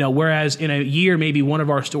whereas in a year maybe one of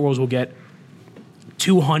our stores will get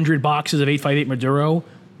 200 boxes of 858 Maduro,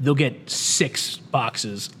 they'll get 6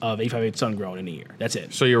 boxes of 858 Sun-Grown in a year. That's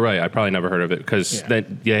it. So you're right. I probably never heard of it because Yeah.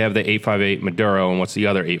 they have the 858 Maduro, and what's the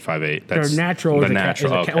other 858? They're natural. The is a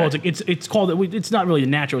natural. is a, Okay. Well, it's called. It's not really a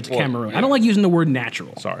natural. It's a Cameroon. yeah. I don't like using the word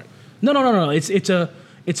natural. Sorry. No.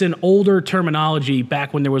 It's an older terminology.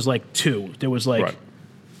 Back when there was 2. There was Right.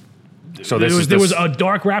 So there was a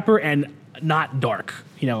dark wrapper and not dark.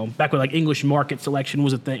 Back when English market selection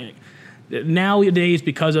was a thing. Nowadays,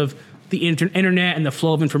 because of the internet and the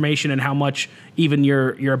flow of information and how much even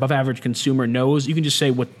your above average consumer knows, you can just say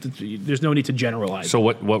there's no need to generalize. So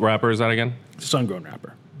what wrapper is that again? Sun-grown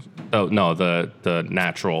wrapper. Oh no, the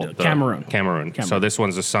natural Cameroon. Cameroon. So this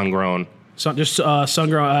one's a sun-grown. Sun-grown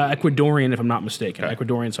Ecuadorian, if I'm not mistaken. Okay.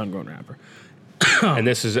 Ecuadorian sun-grown wrapper. And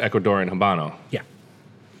this is Ecuadorian Habano. Yeah.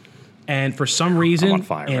 And for some reason, on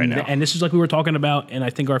fire right now. and this is like we were talking about in I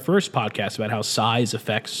think our first podcast about how size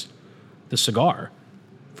affects the cigar.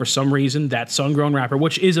 For some reason, that sun-grown wrapper,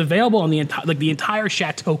 which is available on the entire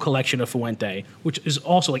Chateau collection of Fuente, which is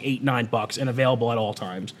also $8-9 and available at all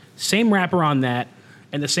times. Same wrapper on that,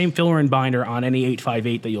 and the same filler and binder on any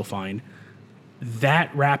 858 that you'll find.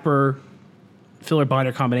 That wrapper filler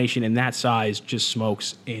binder combination in that size just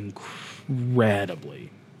smokes incredibly.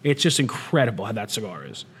 It's just incredible how that cigar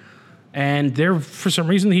is. And they're, for some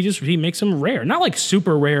reason, he makes them rare. Not like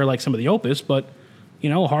super rare like some of the Opus, but,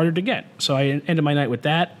 harder to get. So I ended my night with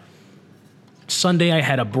that. Sunday, I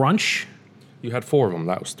had a brunch. You had 4 of them.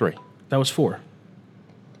 That was 3. That was 4.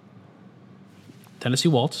 Tennessee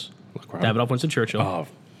Waltz. Davidoff Winston Churchill. Oh,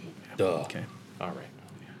 duh. Okay. All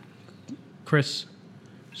right. Chris,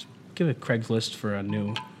 just give a Craigslist for a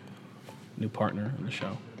new partner on the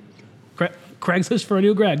show. Craigslist for a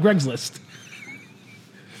new Craigslist.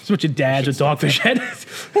 It's a bunch of dads with Dogfish Head.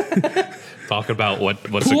 Talk about what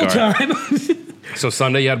Pool cigar. time. So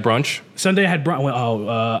Sunday you had brunch? Sunday I had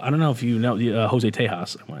brunch. I don't know if you know Jose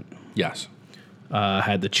Tejas. I went. Yes.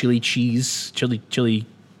 Had the chili cheese, chili,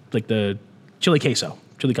 like the chili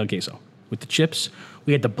con queso with the chips.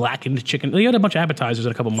 We had the blackened chicken. We had a bunch of appetizers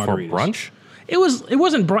and a couple margaritas. For brunch? It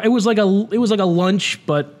wasn't brunch. It was like a lunch,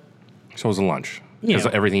 but So it was a lunch. Yeah.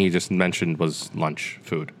 Because everything you just mentioned was lunch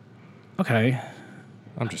food. okay.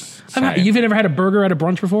 I'm just saying. You've never had a burger at a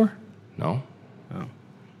brunch before? No. Oh.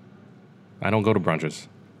 I don't go to brunches.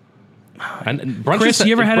 And brunches, Chris,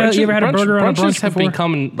 you ever had a burger on a brunch brunches have before?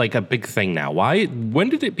 become like a big thing now. Why? When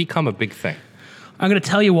did it become a big thing? I'm going to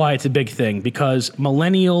tell you why it's a big thing, because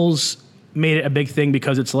millennials made it a big thing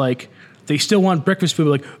because it's like they still want breakfast food.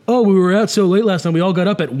 Like, oh, we were out so late last night. We all got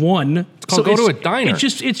up at 1. called go to a diner.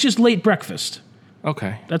 It's just late breakfast.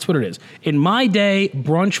 Okay. That's what it is. In my day,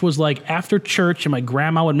 brunch was like after church, and my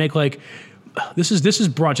grandma would make like, this is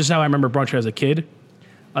brunch. This is how I remember brunch as a kid.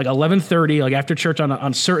 Like 11:30, like after church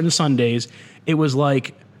on certain Sundays, it was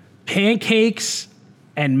like pancakes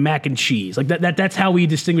and mac and cheese. Like that's how we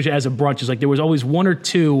distinguish it as a brunch. Is like there was always 1 or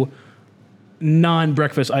 2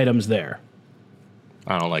 non-breakfast items there.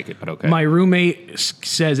 I don't like it, but okay. My roommate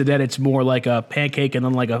says that it's more like a pancake and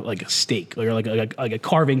then like a steak, or like a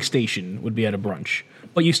carving station would be at a brunch.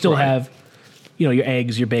 But you still Right. have, your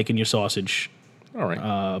eggs, your bacon, your sausage, All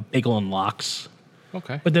right. bagel and lox.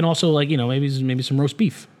 Okay. But then also like maybe some roast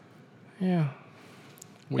beef. Yeah.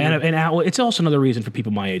 And it's also another reason for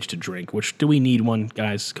people my age to drink. Which, do we need one,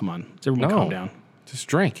 guys? Come on, does everyone No. calm down? Just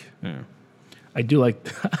drink. I do like.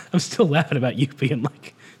 I'm still laughing about you being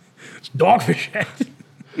like it's Dogfish Head.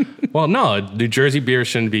 Well, no, New Jersey beer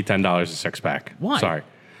shouldn't be $10 a 6-pack. Why? Sorry.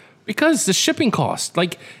 Because the shipping cost.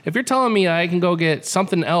 Like, if you're telling me I can go get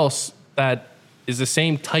something else that is the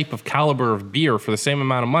same type of caliber of beer for the same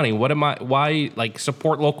amount of money, why like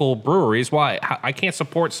support local breweries? Why? I can't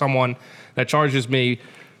support someone that charges me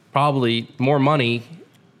probably more money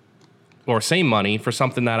or same money for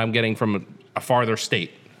something that I'm getting from a farther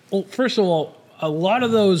state. Well, first of all, a lot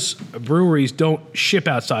of those breweries don't ship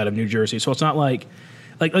outside of New Jersey, so it's not like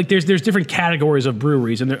there's different categories of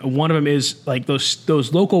breweries, and one of them is like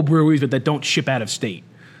those local breweries that don't ship out of state.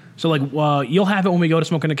 So like you'll have it when we go to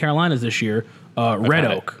Smoke in the Carolinas this year. Red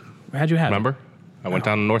had Oak. How'd you have Remember? I went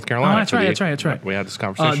down to North it? Carolina. Oh, that's right. That's right. We had this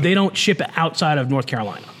conversation. They don't ship outside of North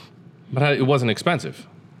Carolina. But it wasn't expensive.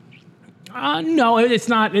 No, it's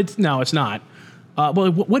not. It's not.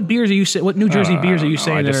 Well, what beers are you saying? What New Jersey beers are you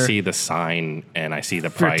saying? I that just are see the sign and I see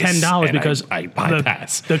the for price. $10 and because I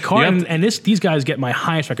bypass. the carton, and these guys get my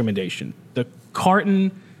highest recommendation. The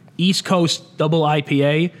carton East Coast double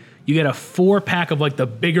IPA, you get a 4-pack of like the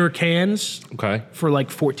bigger cans Okay. for like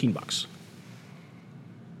 $14.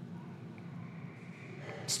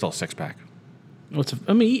 Still a 6-pack.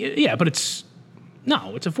 Yeah, but it's a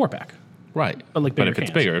 4-pack. Right. But like bigger if it's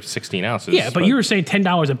cans. bigger, if it's 16 ounces. Yeah, but you were saying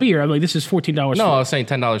 $10 a beer. I'm like, this is $14. No, I was saying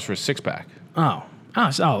 $10 for a 6-pack.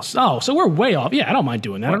 So we're way off. Yeah, I don't mind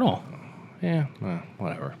doing that at all. Yeah,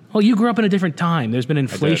 whatever. Well, you grew up in a different time. There's been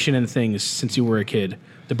inflation and things since you were a kid.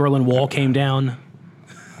 The Berlin Wall came down.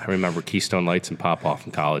 I remember Keystone Lights and Pop Off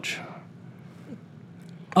in college.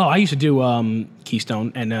 Oh, I used to do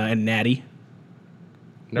Keystone and Natty.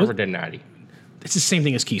 Never did Natty. It's the same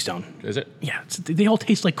thing as Keystone. Is it? Yeah, they all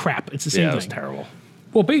taste like crap. It's the same Yeah, it thing. was terrible.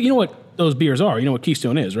 Well, but you know what those beers are. You know what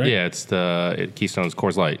Keystone is, right? Yeah, it's Keystone's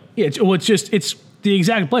Coors Light. Yeah. It's the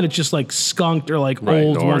exact blend. It's just like skunked or like Right,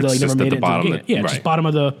 old or ones that it's like never just at made the it. bottom It's of the- just right. bottom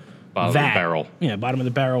of the Bottom of the vat. barrel. Yeah, bottom of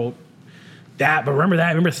the barrel. But remember that?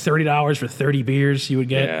 Remember $30 for 30 beers you would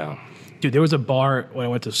get? Yeah. Dude, there was a bar when I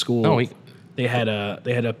went to school. No, they had a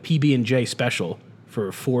PB&J special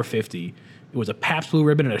for $4.50. It was a Pabst Blue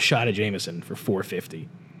Ribbon and a shot of Jameson for $4.50.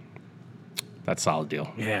 That's a solid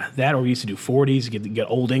deal. Yeah, that or we used to do 40s, get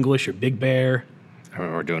Old English or Big Bear. I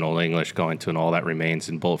remember doing Old English, going to an All That Remains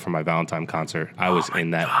in Bullet for my Valentine concert. I was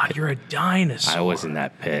in that. God, you're a dinosaur. I was in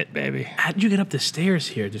that pit, baby. How did you get up the stairs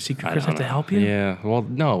here? Did Secret I Chris don't have to know. help you? Yeah. Well,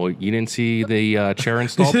 no, you didn't see the chair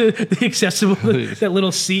installed. the accessible, that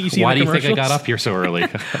little seat you see Why in do the you think I got commercials? up here so early? I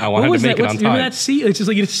What wanted was to make that? it on Remember time. that seat? It's just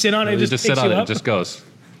like you just sit on it. You It just picks sit on you it. up. It just goes.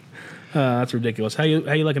 That's ridiculous. How you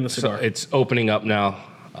liking the So cigar? it's opening up now.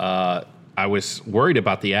 I was worried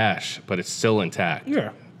about the ash, but it's still intact.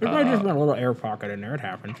 Yeah. There might just been a little air pocket in there. It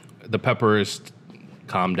happened. The pepper is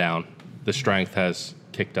calmed down. The strength has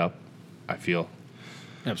kicked up, I feel.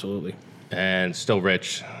 Absolutely. And still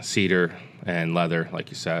rich, cedar and leather, like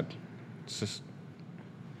you said. It's just,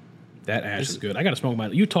 That ash is good. I got to smoke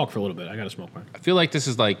mine. You talk for a little bit. I got to smoke mine. I feel like this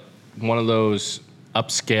is like one of those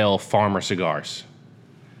upscale farmer cigars.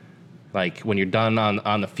 Like when you're done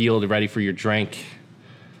on the field, ready for your drink,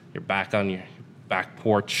 you're back on your back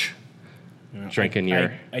porch, drinking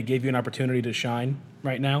your... I gave you an opportunity to shine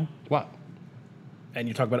right now, What? and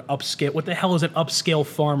you talk about upscale. What the hell is an upscale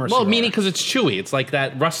farmer Well, cigar? meaning because it's chewy. It's like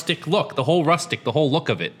that rustic look, the whole look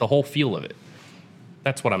of it, the whole feel of it.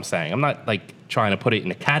 That's what I'm saying. I'm not like trying to put it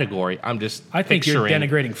in a category. I'm just I think picturing... you're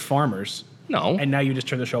denigrating farmers, No. and now you just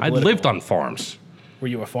turn the show I political. lived on farms. Were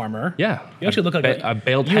you a farmer? Yeah. You actually look like I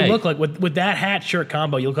baled You hay. look like with that hat shirt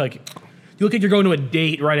combo. You look like you're going to a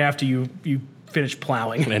date right after you finish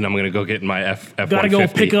plowing. And I'm going to go get my F-150. Got to go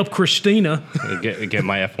pick up Christina. Get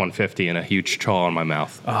my F-150 and a huge chaw in my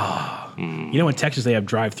mouth. You know, in Texas they have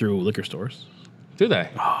drive-through liquor stores. Do they?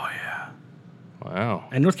 Oh yeah. Wow.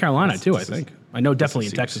 And North Carolina too, I this is- think. I know definitely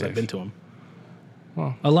in seems Texas. I've safe. been to them.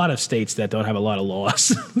 Well. A lot of states that don't have a lot of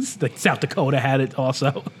laws. Like South Dakota had it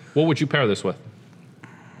also. What would you pair this with?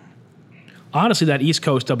 Honestly, that East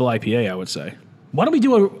Coast double IPA, I would say. Why don't we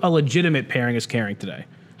do a legitimate pairing as Caring today?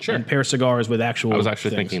 Sure. And pair cigars with actual. I was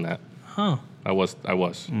actually things. thinking that. Huh. I was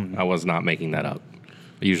not making that up.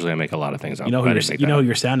 Usually I make a lot of things up. You know but I who didn't make you that know up. who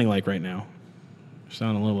you're sounding like right now. You're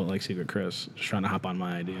sounding a little bit like Secret Chris. Just trying to hop on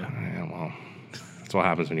my idea. Yeah, well, that's what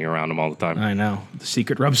happens when you're around them all the time. I know. The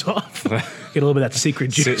secret rubs off. Get a little bit of that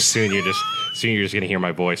secret juice. Soon you're just gonna hear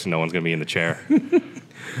my voice and no one's gonna be in the chair.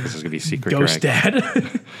 This is gonna be secret Ghost drag.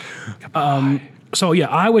 Dad. So yeah,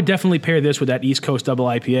 I would definitely pair this with that East Coast double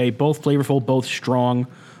IPA. Both flavorful, both strong,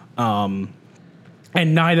 and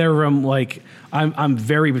neither of them like. I'm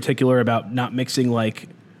very particular about not mixing like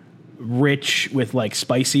rich with like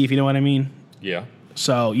spicy, if you know what I mean. Yeah.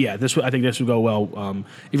 So yeah, I think this would go well.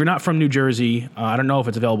 If you're not from New Jersey, I don't know if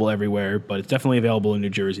it's available everywhere, but it's definitely available in New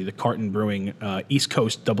Jersey. The Carton Brewing East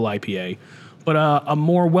Coast Double IPA, but a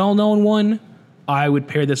more well-known one, I would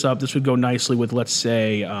pair this up. This would go nicely with, let's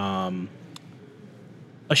say, a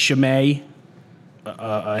Chimay,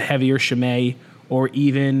 a heavier Chimay, or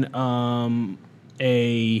even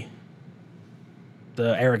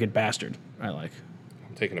the Arrogant Bastard. I like.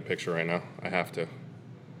 I'm taking a picture right now. I have to.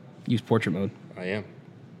 Use portrait mode. I am.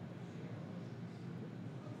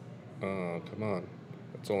 Oh, come on.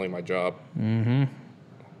 That's only my job. Mm-hmm.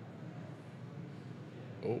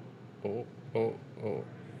 Oh.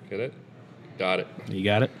 Get it? Got it. You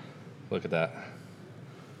got it. Look at that.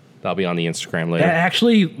 That'll be on the Instagram later. That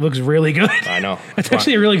actually looks really good. I know. That's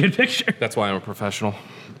actually a really good picture. That's why I'm a professional.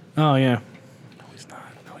 Oh yeah. No, he's not.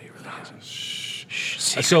 No, he really isn't.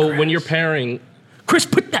 Shh. So when you're pairing, Chris,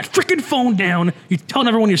 put that freaking phone down. You're telling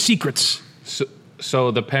everyone your secrets.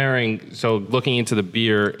 so the pairing, so looking into the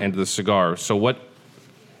beer and the cigar. So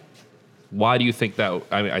why do you think that?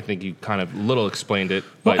 I mean, I think you kind of little explained it,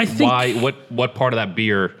 Well, but I think- why? What part of that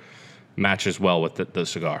beer matches well with the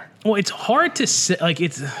cigar? Well, it's hard to say. Like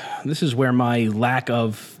this is where my lack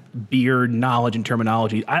of beer knowledge and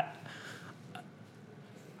terminology. I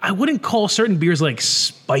wouldn't call certain beers like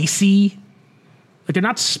spicy. Like they're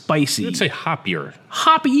not spicy. I'd say hoppier.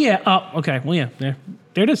 Hoppy, yeah. Oh, okay. Well, yeah. There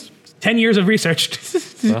it is. 10 years of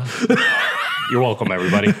research. You're welcome,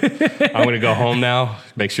 everybody. I'm going to go home now.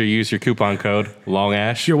 Make sure you use your coupon code, Long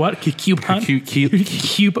Ash. Your what? Coupon?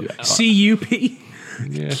 C-U-P.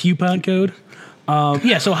 Yeah. Coupon code.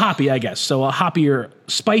 Yeah, so hoppy, I guess. So a hoppier,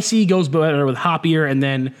 spicy goes better with hoppier, and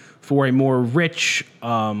then for a more rich,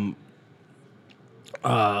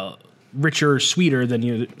 richer, sweeter than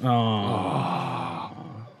you.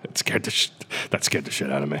 That scared the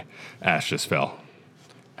shit out of me. Ash just fell.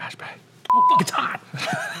 Ash bag. Oh, fuck, it's hot.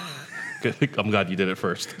 Good. I'm glad you did it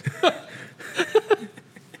first.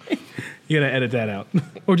 You gotta edit that out,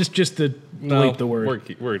 or just to bleep the word.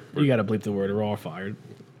 We're You gotta bleep the word, or we're all fired.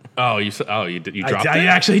 you dropped I it?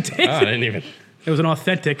 actually did. Oh, I didn't even. It was an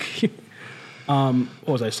authentic. What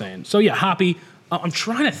was I saying? So yeah, hoppy. I'm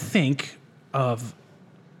trying to think of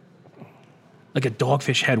like a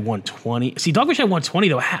Dogfish Head 120. See, Dogfish Head 120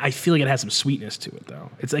 though, I feel like it has some sweetness to it though.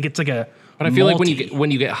 It's like a. But I feel like malty.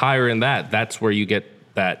 when you get higher in that's where you get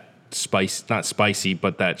that spice, not spicy,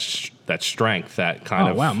 but that strength, that kind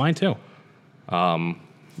Oh of. wow, mine too. What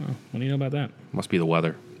do you know about that? Must be the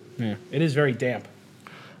weather. Yeah, it is very damp.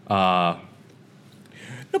 No,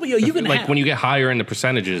 but you can Like when you get higher in the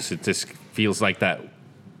percentages, it just feels like that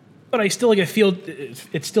But I still I feel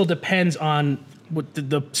it still depends on what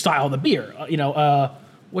the style of the beer.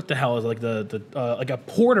 What the hell is like like a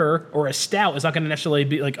porter or a stout is not going to necessarily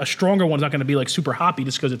be like a stronger one's not going to be like super hoppy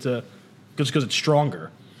just because it's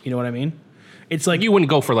stronger. You know what I mean? It's like You wouldn't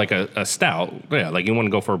go for like a stout. Yeah, like you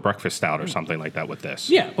wouldn't go for a breakfast stout or something like that with this.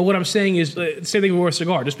 yeah. But what I'm saying is the same thing with a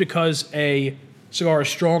cigar. Just because a cigar is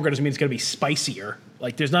stronger doesn't mean it's going to be spicier.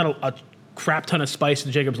 Like there's not a crap ton of spice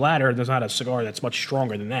in Jacob's Ladder, and there's not a cigar that's much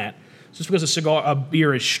stronger than that. Just because a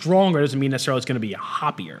beer is stronger doesn't mean necessarily it's going to be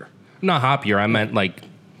hoppier. Not hoppier. I meant like,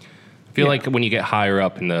 I feel like when you get higher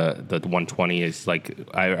up in the 120 is like,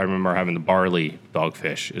 I remember having the barley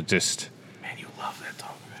dogfish. It just, Man, you love that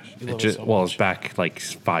dogfish. You love just so well, much. it's back like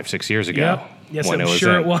 5-6 years ago. Yep. Yes, when I'm it was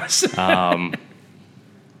sure in. it was.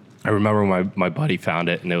 I remember my buddy found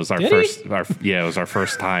it, and it was our Did first. he? It was our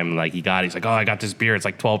first time. Like he got, he's like, "Oh, I got this beer. It's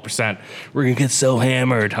like 12%. We're gonna get so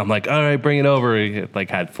hammered." I'm like, "All right, bring it over." He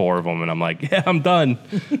like had 4 of them, and I'm like, "Yeah, I'm done.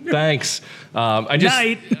 Thanks." I just,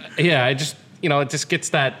 Night. yeah, I just, it just gets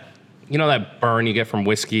that, that burn you get from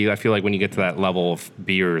whiskey. I feel like when you get to that level of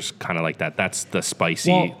beers, kind of like that, that's the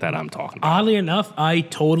spicy Well, that I'm talking about. Oddly enough, I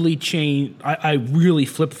totally changed. I really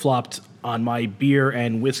flip flopped on my beer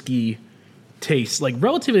and whiskey taste, like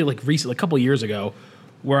relatively like recent, like a couple years ago,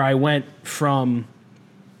 where I went from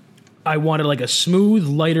I wanted like a smooth,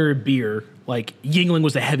 lighter beer, like Yingling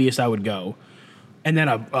was the heaviest I would go, and then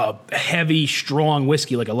a heavy, strong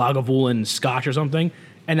whiskey like a Lagavulin Scotch or something.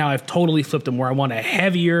 And now I've totally flipped them where I want a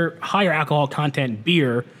heavier, higher alcohol content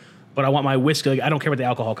beer, but I want my whiskey. Like, I don't care about the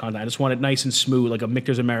alcohol content. I just want it nice and smooth, like a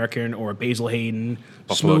Michter's American or a Basil Hayden,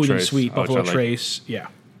 Buffalo smooth and Trace, sweet. which Buffalo I like. Trace, yeah.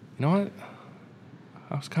 You know what?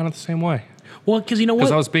 I was kind of the same way. Well, because you know Because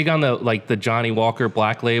what? I was big on the Johnny Walker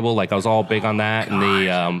Black Label, like I was all big on that, and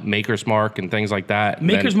the Maker's Mark and things like that. And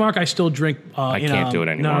Maker's then- Mark, I still drink. I can't do it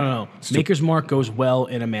anymore. No. Maker's Mark goes well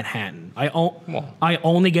in a Manhattan. I Well.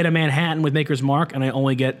 only get a Manhattan with Maker's Mark, and I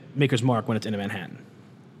only get Maker's Mark when it's in a Manhattan.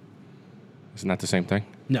 Isn't that the same thing?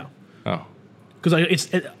 No, Oh, because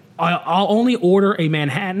I'll only order a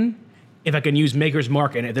Manhattan if I can use Maker's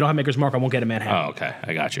Mark in it. If they don't have Maker's Mark, I won't get a Manhattan. oh, okay,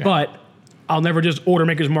 I got you. But I'll never just order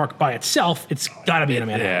Maker's Mark by itself. It's got to be in a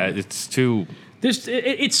Manhattan. yeah, it's too.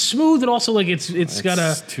 It's smooth and also like it's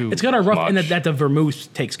got too a rough and much. that the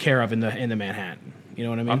vermouth takes care of in the Manhattan. You know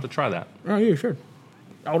what I I'll mean? have to try that. Oh yeah, sure.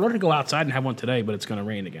 I would love to go outside and have one today, but it's going to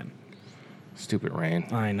rain again. Stupid rain.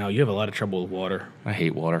 I know you have a lot of trouble with water, I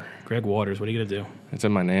hate water. Greg Waters. What are you going to do? It's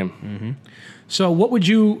in my name. So what would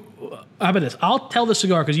you? How about this? I'll tell the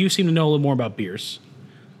cigar because you seem to know a little more about beers.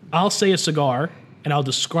 I'll say a cigar and I'll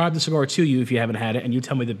describe the cigar to you if you haven't had it, and you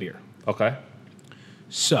tell me the beer. Okay.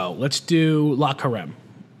 So let's do La Carême.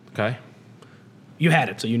 Okay. You had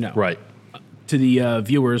it, so you know. Right. To the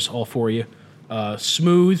viewers, all for you.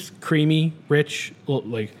 Smooth, creamy, rich,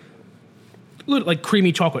 like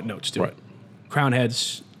creamy chocolate notes to Right. it. Crown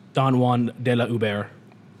Heads, Don Juan de la Hubert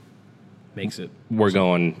makes it We're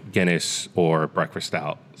going Guinness or breakfast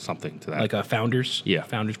stout, something to that, like a Founders. Yeah.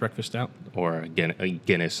 Founders breakfast stout. or a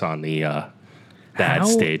Guinness on the dad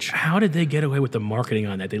stage. How did they get away with the marketing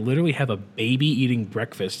on that? They literally have a baby eating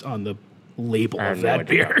breakfast on the label I have of no that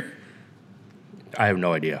idea. beer. I have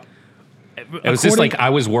no idea. It was just like I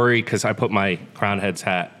was worried because I put my Crown Heads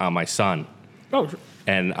hat on my son, Oh,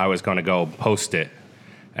 and I was going to go post it,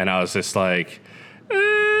 and I was just like,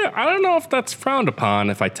 I don't know if that's frowned upon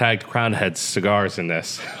if I tagged Crown Heads cigars in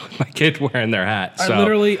this. My kid wearing their hat. So I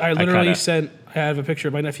literally kinda- sent. I have a picture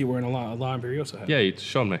of my nephew wearing a La Imperiosa hat. Yeah, he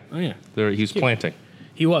showed me. Oh yeah. He's planting.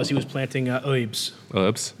 He was planting herbs.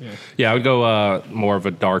 Oops. Yeah, I would go more of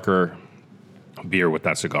a darker beer with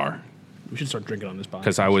that cigar We should start drinking on this podcast.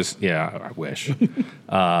 because I wish.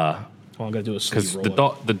 Well, I'm gonna do a Because sleeve the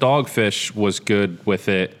roll. the dogfish was good with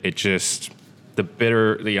it. It just the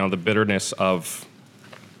bitterness of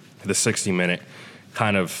the 60-minute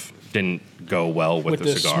kind of didn't go well with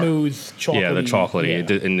the cigar. smooth chocolatey. Yeah, the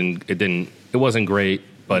chocolatey. Yeah. It wasn't great,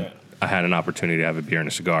 but Yeah. I had an opportunity to have a beer and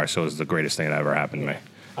a cigar, so it was the greatest thing that ever happened to me.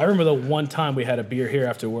 I remember the one time we had a beer here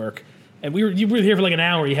after work, and you were here for like an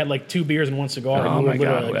hour. You had like 2 beers and 1 cigar. Oh and we were my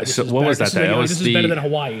literally God. like, this So is what better- was that this is day? like, That oh, was this is the- better than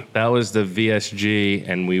Hawaii. That was the VSG,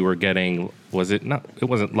 and we were getting. Was it not? It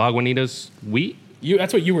wasn't Lagunitas wheat.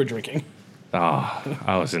 That's what you were drinking.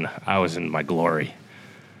 I was in my glory.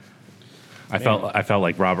 I felt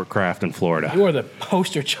like Robert Kraft in Florida. You are the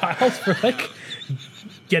poster child for like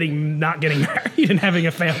not getting married and having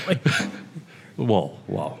a family. Whoa.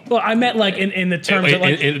 Well, I meant like in the terms of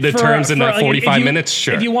like In the terms in that 45 minutes,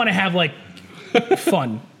 sure. If you want to have like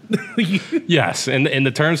fun. Yes, in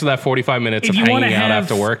the terms of that 45 minutes If of you wanna hanging out have-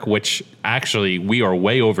 after work, which actually we are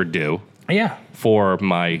way overdue Yeah. for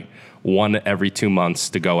my one every 2 months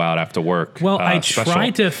to go out after work. Well, I special.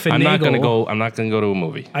 tried to I'm not gonna finagle- go. I'm not gonna go to a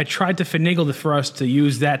movie. I tried to finagle for us to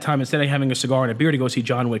use that time instead of having a cigar and a beer to go see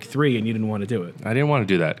John Wick 3, and you didn't want to do it. I didn't want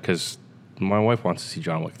to do that because my wife wants to see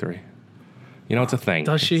John Wick 3. You know, it's a thing.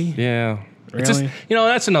 Does she? Yeah. It's just, Really?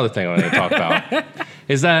 that's another thing I want to talk about.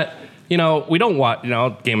 Is that, we don't watch,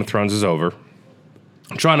 Game of Thrones is over.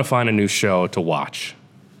 I'm trying to find a new show to watch.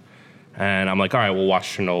 And I'm like, all right, we'll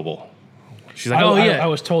watch Chernobyl. She's like, I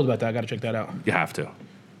was told about that. I got to check that out. You have to.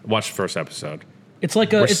 Watch the first episode. It's like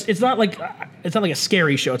it's not like a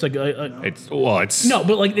scary show. It's like It's no,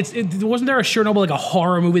 but like wasn't there a Chernobyl like a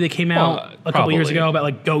horror movie that came out a couple years probably. ago about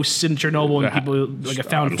like ghosts in Chernobyl and people like a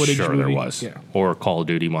found I'm footage sure movie? there was. Yeah, Or Call of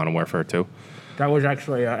Duty Modern Warfare 2. that was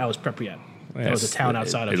actually that was Pripyat. That was a town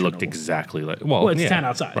outside of It Chernobyl. looked exactly like. Well, it's yeah, a town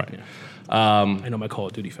outside. Right. Yeah. I know my Call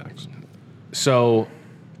of Duty facts. So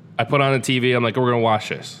I put on the TV. I'm like, we're going to watch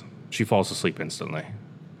this. She falls asleep instantly.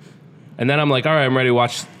 And then I'm like, all right, I'm ready to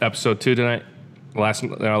watch episode 2 tonight. Last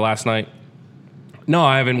night. No,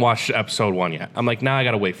 I haven't watched episode 1 yet. I'm like, now I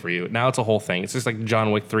got to wait for you. Now it's a whole thing. It's just like the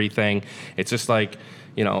John Wick 3 thing. It's just like,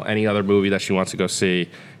 any other movie that she wants to go see.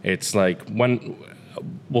 It's like when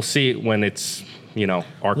we'll see it when it's,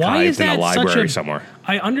 archived in a library somewhere.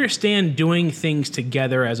 I understand doing things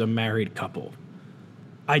together as a married couple.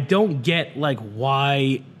 I don't get like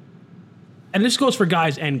why, and this goes for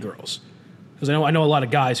guys and girls, because I know a lot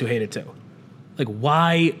of guys who hate it too. Like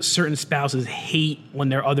why certain spouses hate when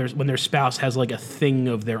their spouse has like a thing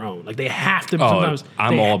of their own. Like they have to. Sometimes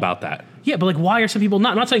I'm all about that. Yeah, but like why are some people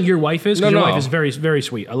not? I'm not saying your wife is. Because No, your no. wife is very very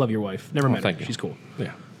sweet. I love your wife. Never met her. thank you. She's cool.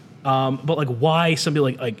 Yeah. But like why some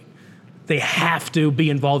people like they have to be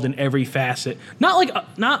involved in every facet. Not like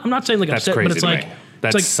I'm not saying like That's upset, crazy but it's to like me.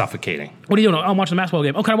 That's it's like, suffocating. what are you doing? I'm watching the basketball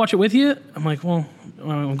game. Oh, can I watch it with you? I'm like, well,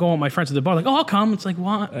 I'm going with my friends at the bar. Like, oh, I'll come. It's like,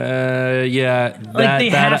 what? Yeah. Like they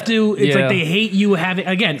have to. It's yeah. like they hate you having.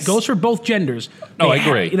 Again, it goes for both genders. No, They I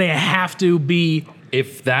agree. They have to be.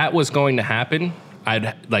 If that was going to happen,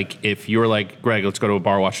 I'd like if you were like, Greg, let's go to a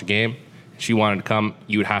bar, watch a game. She wanted to come.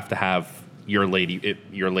 You would have to have your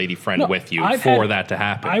lady friend No, with you I've for had- that to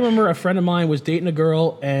happen. I remember a friend of mine was dating a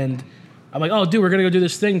girl, and I'm like, oh, dude, we're gonna go do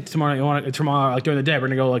this thing tomorrow. You want tomorrow? Like during the day, we're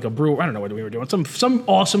gonna go like a brew. I don't know what we were doing. Some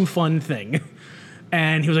awesome fun thing.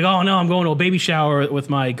 And he was like, oh no, I'm going to a baby shower with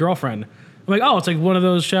my girlfriend. I'm like, oh, it's like one of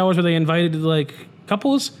those showers where they invited like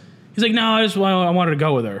couples. He's like, no, I wanted to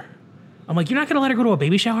go with her. I'm like, you're not gonna let her go to a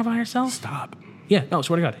baby shower by herself? Stop. Yeah, no,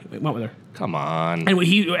 swear to God, he went with her. Come on.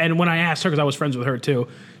 And when I asked her, because I was friends with her too,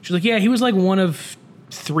 she's like, yeah, he was like one of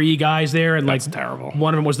 3 guys there, and That's like terrible.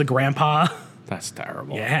 one of them was the grandpa. That's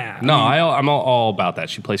terrible. Yeah, No, I'm all about that.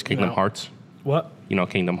 She plays Kingdom No. Hearts. What? You know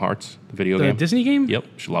Kingdom Hearts, the video The game? Disney game? Yep.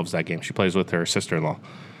 She loves that game. She plays with her sister-in-law.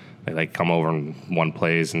 They like come over and one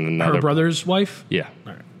plays and another. Her brother's wife? Yeah.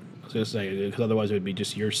 All right. I was gonna say because otherwise it would be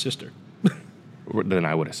just your sister. Then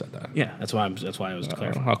I would have said that. Yeah, that's why I was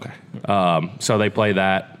clarifying. Okay. So they play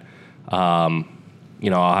that. I'll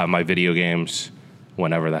have my video games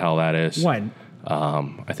whenever the hell that is. When?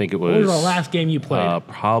 I think it What was was the last game you played?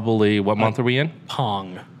 probably what month are we in?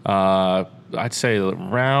 Pong. I'd say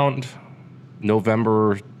around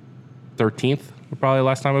November 13th. Probably the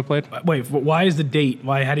last time I played. Wait, why is the date?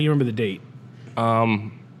 How do you remember the date?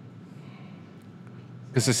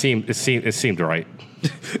 Because it seemed right.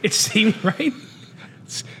 It seemed right.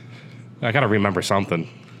 I gotta remember something.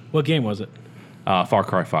 What game was it? Far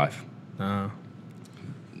Cry 5.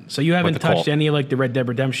 So you haven't the touched Colt. any of like the Red Dead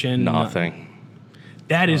Redemption? Nothing.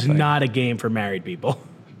 That is Nothing. not a game for married people.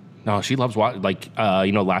 No, she loves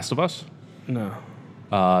Last of Us. No.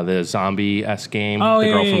 The zombie-esque game. Oh, the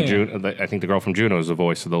yeah, girl yeah, from yeah. Juno. I think the girl from Juno is the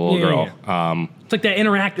voice of the little Yeah, girl. yeah, It's like that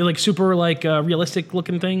interactive, like super like realistic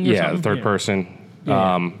looking thing. Or Yeah, something? the third person.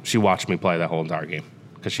 Yeah. She watched me play that whole entire game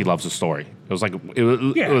because she loves the story. It was like it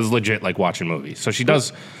was legit like watching movies. So she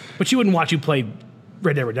does. But she wouldn't watch you play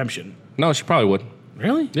Red Dead Redemption. No, she probably would.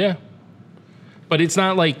 Really? Yeah, but it's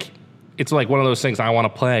not like it's like one of those things I want to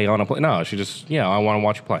play. No, she just I want to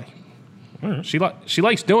watch you play. She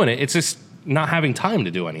likes doing it. It's just not having time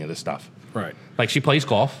to do any of this stuff. Right. Like she plays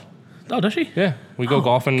golf. Oh, does she? Yeah, we go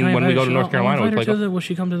golfing Can I when we invite go to her- North I'll Carolina. We invite play her to golf. will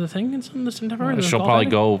she come to the thing in September? The She'll golf probably outing?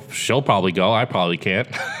 go. She'll probably go. I probably can't.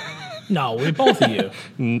 No, both of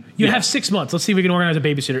you. You have 6 months. Let's see if we can organize a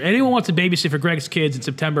babysitter. Anyone wants to babysit for Greg's kids in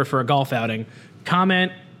September for a golf outing?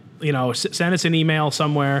 Comment. Send us an email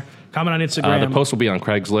somewhere. Comment on Instagram. The post will be on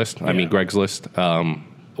Craigslist. I mean Greg's list.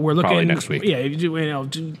 We're looking probably next week. Yeah,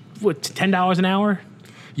 what, $10 an hour?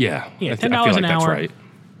 Yeah, Yeah, I $10 feel like an that's hour. right.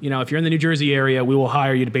 If you're in the New Jersey area, we will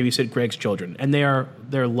hire you to babysit Greg's children, and they're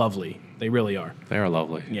lovely. They really are. They are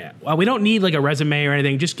lovely. Yeah. Well, we don't need like a resume or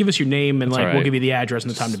anything. Just give us your name and That's like all right. we'll give you the address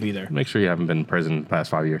and the time to be there. Make sure you haven't been in prison in the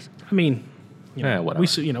past 5 years. I mean, you know, whatever.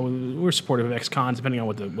 we're supportive of ex-cons depending on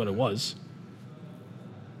what it was.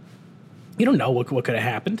 You don't know what could have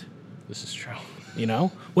happened. This is true. You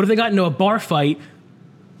know, what if they got into a bar fight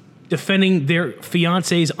defending their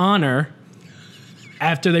fiance's honor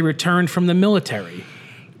after they returned from the military?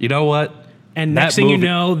 You know what? And That next thing you movie-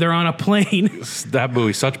 know, they're on a plane. That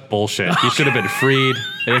movie's such bullshit. He should have been freed.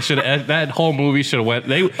 That whole movie should have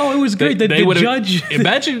went. It was great. The would've- judge-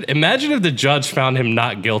 Imagine if the judge found him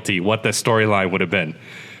not guilty. What the storyline would have been.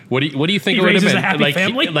 What do you think He it would have raises been? a happy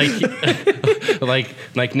family?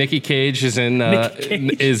 Like Nicky Cage is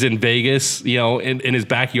in Vegas, you know, in his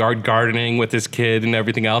backyard gardening with his kid and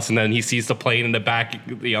everything else, and then he sees the plane in the back,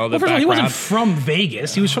 you know, the Well, first of all, he background. wasn't from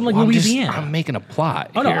Vegas. He was from like Well, Louisiana. I'm making a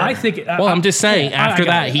plot. Oh, no, here. I think- Well, I'm just saying. yeah, I After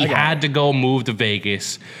got that, it, he I got had to go move to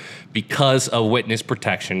Vegas because of witness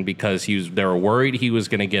protection. Because they were worried he was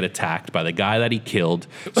going to get attacked by the guy that he killed.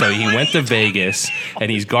 So he went to Vegas and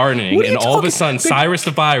he's gardening, What are you and all of a talking- sudden, Cyrus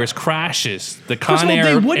the Virus crashes the First of all, they Con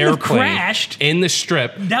Air wouldn't have airplane crashed. in the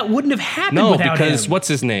strip. that wouldn't have happened No, without because him. what's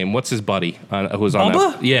his name? What's his buddy who was on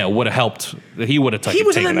Bubba? that? Yeah, would have helped. He would have taken. He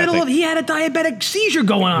was in the that middle thing. of. He had a diabetic seizure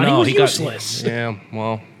going on. No, he was he got- useless. Yeah,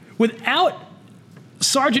 well. Without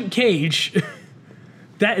Sergeant Cage,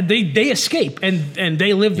 that they escape and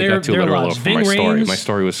they live You their got too literal lives. for Ving my story. Rhames, My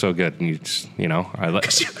story was so good, and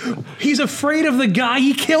he's afraid of the guy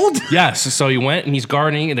he killed. Yes, so he went and he's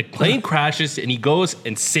gardening, and the plane crashes, and he goes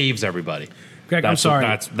and saves everybody. Greg, I'm That's sorry.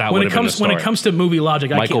 that when would it have been comes the when it story. comes to movie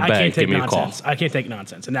logic, Michael I Bay, can't take give me a call. nonsense. I can't take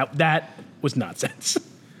nonsense, and that was nonsense.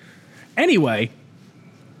 Anyway,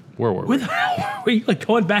 Where were we? we like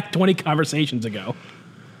going back 20 conversations ago.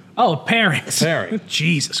 Oh, parents. Pairing.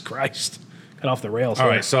 Jesus Christ. Got off the rails. All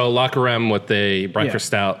here. right, so La Carême with a breakfast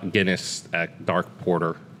stout, Guinness at dark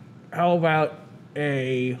porter. How about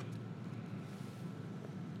a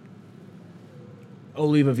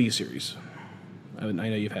Oliva V series? I know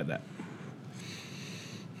you've had that.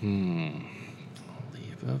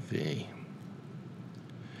 Oliva V.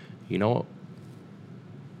 You know what?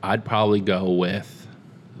 I'd probably go with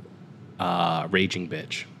Raging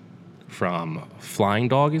Bitch from Flying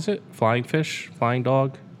Dog, is it? Flying Fish? Flying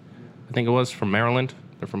Dog? I think it was from Maryland.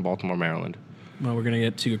 They're from Baltimore, Maryland. Well, we're gonna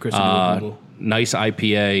get to Kristen. Nice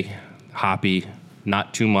IPA, hoppy,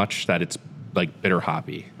 not too much that it's like bitter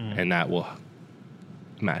hoppy, and that will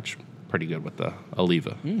match pretty good with the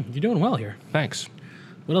Oliva. You're doing well here. Thanks.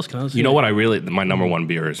 What else can I? You know what? My number one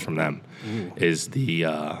beer is from them. Is the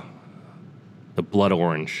blood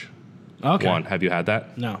orange Okay. one. Have you had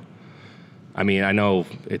that? No. I mean, I know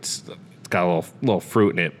it's got a little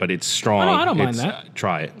fruit in it, but it's strong. I don't mind It's- that.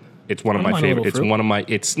 Try it. It's one of I don't my mind a little favorite. It's fruit. one of my.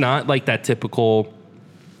 It's not like that typical,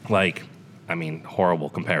 like, I mean, horrible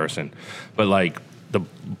comparison, but like the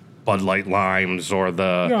Bud Light limes or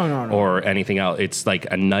the No. or anything else. It's like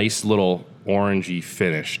a nice little orangey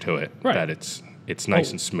finish to it. Right. That it's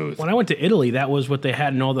nice and smooth. When I went to Italy, that was what they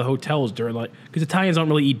had in all the hotels during because Italians don't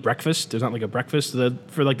really eat breakfast. There's not like a breakfast.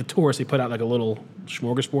 For like the tourists, they put out like a little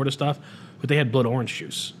smorgasbord of stuff, but they had blood orange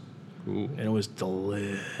juice. And it was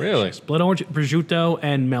delicious. Really? Blood orange, prosciutto,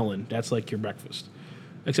 and melon. That's like your breakfast.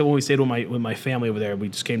 Except when we stayed with my family over there, we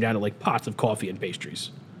just came down to like pots of coffee and pastries.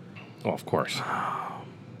 Oh, of course. I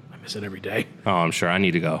miss it every day. Oh, I'm sure. I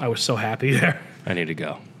need to go. I was so happy there. I need to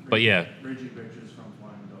go. But yeah, Raging Bitches from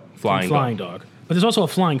Flying Dog. flying Dog. But there's also a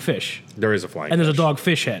flying fish, There is a flying. and there's a fish. dog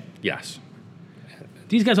fish head. Yes.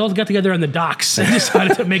 These guys all got together on the docks and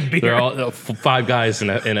decided to make beer. They're all 5 guys in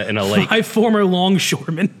a lake. 5 former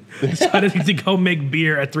longshoremen decided to go make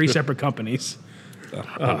beer at 3 separate companies.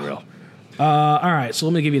 Unreal. All right, so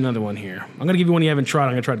let me give you another one here. I'm going to give you one you haven't tried.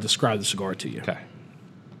 I'm going to try to describe the cigar to you. Okay.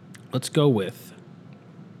 Let's go with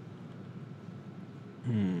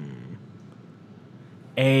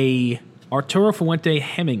a Arturo Fuente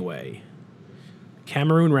Hemingway.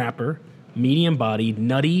 Cameroon wrapper, medium bodied,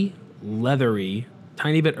 nutty, leathery,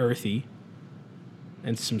 tiny bit earthy,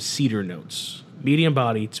 and some cedar notes. Medium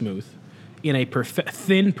bodied, smooth, in a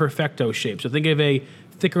thin perfecto shape. So think of a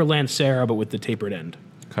thicker Lancero, but with the tapered end.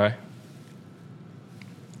 Okay.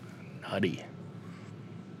 Nutty.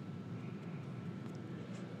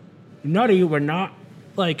 Nutty, we're not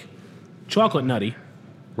like chocolate nutty,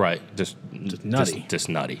 Right. Just nutty. Just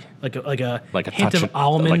nutty. like a Like a hint touch of of-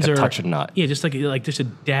 almonds like a or touch of nut. Yeah, just like just a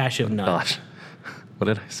dash of nut. Gosh. What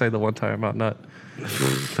did I say the one time about nut?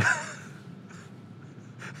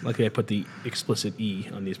 Luckily, I put the explicit E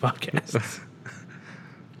on these podcasts.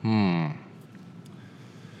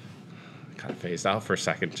 Kind of phased out for a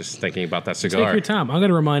second just thinking about that Take cigar. your time. I'm going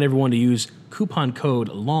to remind everyone to use coupon code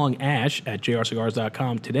LONGASH at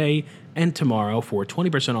jrcigars.com today and tomorrow for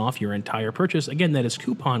 20% off your entire purchase. Again, that is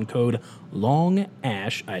coupon code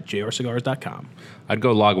LONGASH at jrcigars.com. I'd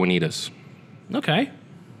go Lagunitas. Okay.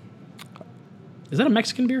 Is that a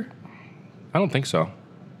Mexican beer? I don't think so.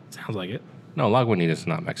 Sounds like it. No, Lagunitas is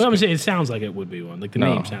not But Mexican. I'm saying it sounds like it would be one. Like the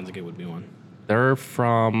No. name sounds like it would be one. They're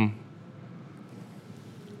from...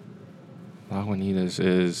 Lagunitas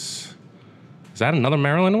is that another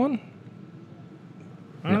Maryland one?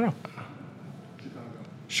 I don't know.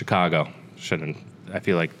 Chicago. Shouldn't. I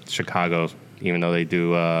feel like Chicago, even though they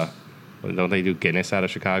do, don't they do Guinness out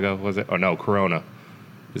of Chicago? Was it? Oh no, Corona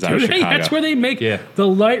is out of Chicago. That's where they make Yeah. the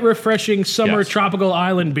light, refreshing summer Yes. tropical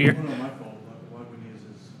island beer. No, my fault.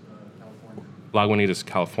 Lagunitas is California. Lagunitas,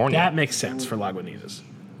 California. That makes sense for Lagunitas.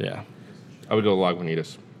 Yeah, I would go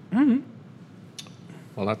Lagunitas. Mm-hmm.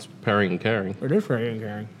 Well, that's pairing and caring. It is very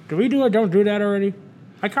caring. Did we do or don't do that already?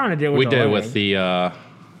 I kind of did with We the did lighting. with the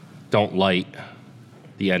don't light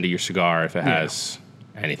the end of your cigar if it has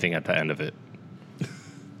anything at the end of it.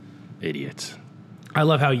 Idiots. I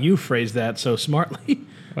love how you phrased that so smartly.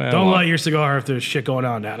 Well, Don't light your cigar if there's shit going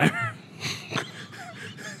on down there.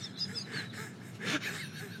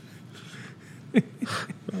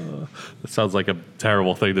 That sounds like a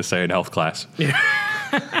terrible thing to say in health class.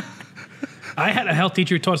 I had a health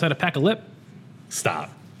teacher who taught us how to pack a lip. Stop.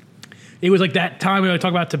 It was like that time when we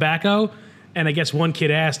talk about tobacco, and I guess one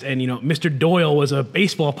kid asked, and Mr. Doyle was a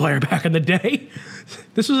baseball player back in the day.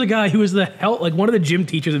 This was a guy who was the health, like one of the gym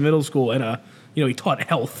teachers in middle school, and he taught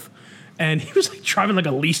health, and he was like driving like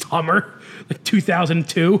a leased Hummer, like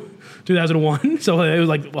 2002, 2001. So it was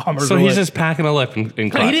like Hummers. So were he's like- just packing a lip in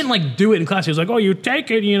class. He didn't like do it in class. He was like, "Oh, you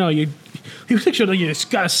take it, He was like, "Sure, you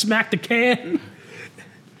just gotta smack the can."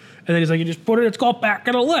 And then he's like, "You just put it. It's called back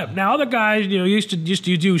of the lip." Now other guys, used to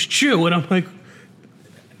use chew, and I'm like,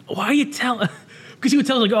 "Why are you telling?" Because he would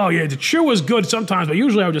tell us like, "Oh yeah, the chew was good sometimes, but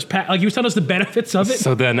usually I would just pack." Like he was telling us the benefits of it.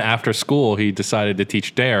 So then after school, he decided to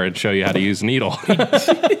teach Dare and show you how to use needle.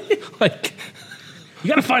 Like, You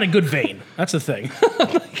gotta find a good vein. That's the thing.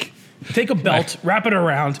 Take a belt, wrap it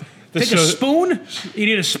around. Take a show- spoon. You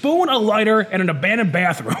need a spoon, a lighter, and an abandoned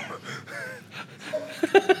bathroom.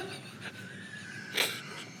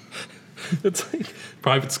 it's like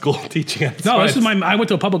private school teaching. at No, this science. is I went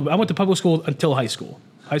to public school until high school.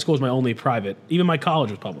 High school was my only private. Even my college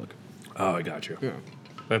was public. Oh, I got you. Yeah.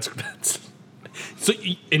 That's. So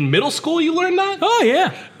in middle school, you learned that? Oh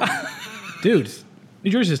yeah, dude.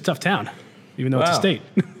 New Jersey is a tough town, even though it's a Wow. state.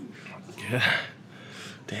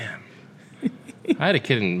 Damn. I had a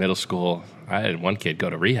kid in middle school. I had one kid go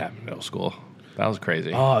to rehab in middle school. That was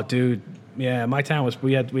crazy. Oh, dude. Yeah, my town was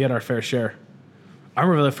we had our fair share. I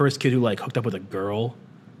remember the first kid who like hooked up with a girl.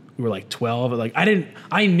 We were like 12. Like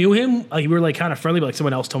I knew him. Like we were like kind of friendly, but like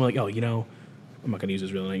someone else told me like, oh, I'm not gonna use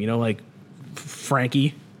his real name. Like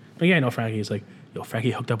Frankie. Like, yeah, I know Frankie. He's like, yo,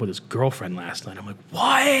 Frankie hooked up with his girlfriend last night. I'm like,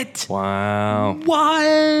 what? Wow.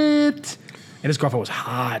 What? And his girlfriend was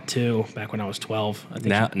hot too. Back when I was 12. I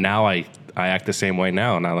think Now I act the same way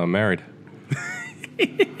now that I'm married. you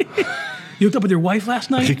hooked up with your wife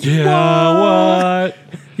last night. Yeah, what?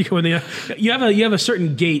 You go in the, you have a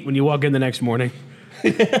certain gate when you walk in the next morning.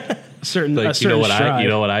 A certain Like, stride. you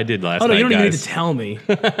know what I did last Oh no, night, you don't even need guys? to tell me.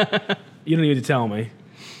 You don't need to tell me.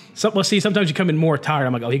 See, sometimes you come in more tired.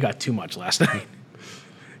 I'm like, oh, he got too much last night.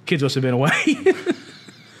 Kids must have been away. They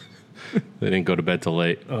didn't go to bed till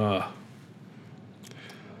late.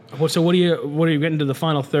 So what are you getting to the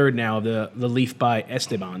final third now of the Leaf by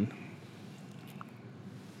Esteban?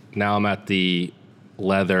 Now I'm at the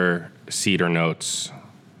leather cedar notes,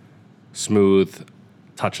 smooth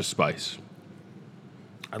touch of spice.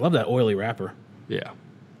 I love that oily wrapper. Yeah.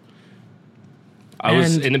 I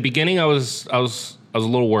was And- in the beginning. I was a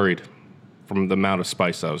little worried from the amount of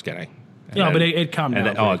spice I was getting. And Yeah, then- but it calmed and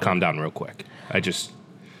down. then- pretty it calmed down real quick.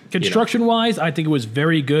 Construction wise, I think it was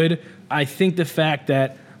very good. I think the fact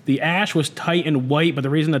that the ash was tight and white, but the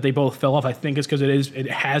reason that they both fell off, I think, is because it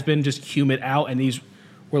has been just humid out, and these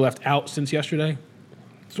were left out since yesterday.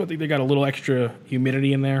 So I think they got a little extra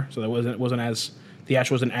humidity in there, so that the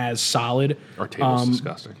ash wasn't as solid. Our table's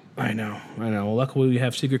disgusting. I know. Well, luckily we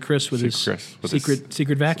have Secret Chris with his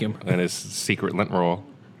secret vacuum. And his secret lint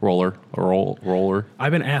roller.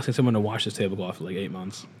 I've been asking someone to wash this tablecloth for like 8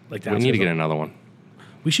 months. Like We need to get another one.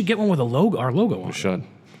 We should get one with our logo on it. Should.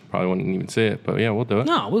 Probably wouldn't even see it, but yeah, we'll do it.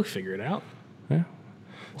 No, we'll figure it out. Yeah.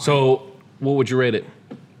 So, what would you rate it?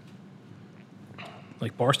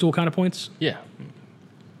 Like Barstool kind of points. Yeah.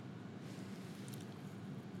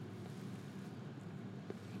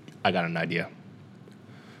 I got an idea.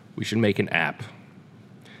 We should make an app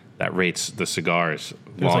that rates the cigars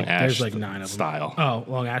There's long like, ash there's like 9 of them. style. Oh,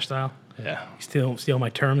 long ash style. Yeah. You steal my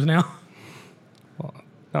terms now.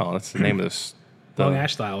 No, that's the name of this. Long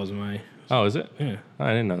ash style was my. Oh, is it? Yeah.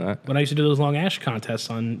 I didn't know that. When I used to do those long ash contests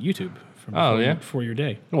on YouTube. From before your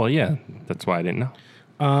day. Well, yeah. That's why I didn't know.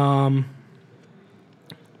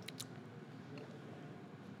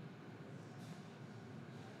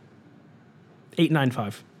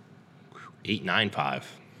 8.95. 8.95.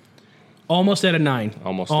 Almost at a 9.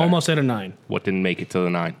 Almost at a 9. What didn't make it to the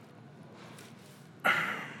 9? I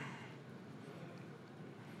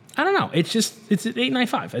don't know. It's at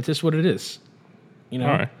 8.95. It's just what it is. You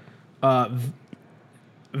know. All right.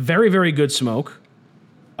 Very, very good smoke.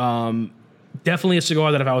 Definitely a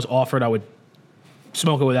cigar that if I was offered, I would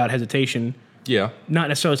smoke it without hesitation. Yeah. Not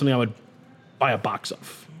necessarily something I would buy a box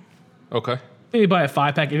of. Okay. Maybe buy a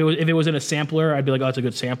 5-pack. If it was in a sampler, I'd be like, oh, it's a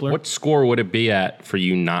good sampler. What score would it be at for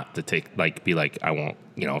you not to take, be like, I won't,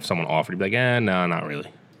 if someone offered, you'd be like, no, not really.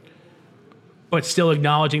 But still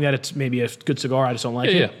acknowledging that it's maybe a good cigar, I just don't like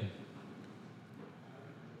it.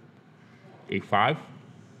 Yeah. 8.5?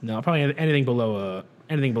 No, probably anything below a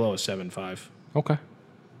 7.5 Okay.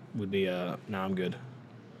 would be no, I'm good.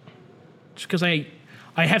 Just because I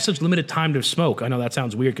have such limited time to smoke. I know that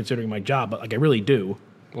sounds weird considering my job, but like I really do.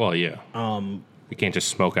 Well, yeah. We can't just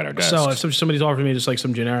smoke at our desks. So if somebody's offering me just like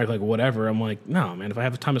some generic like whatever, I'm like, no, man. If I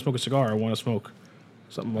have the time to smoke a cigar, I want to smoke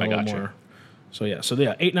something a little more. So yeah,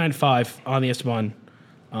 8.95 on the Esteban.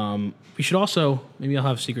 We should also maybe I'll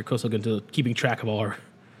have a secret coast look into keeping track of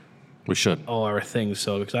we should. all our things.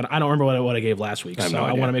 So because I don't remember what I gave last week, I have so no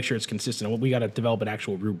I idea. want to make sure it's consistent. We got to develop an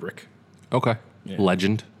actual rubric. Okay. Yeah.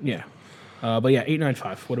 Legend. Yeah, but yeah,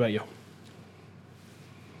 8.95. What about you?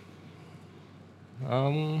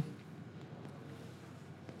 I'm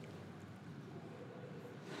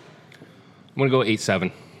going to go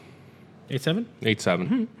 8.7. 8.7?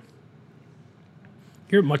 8.7.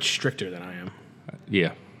 You're much stricter than I am.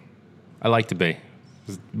 Yeah. I like to be.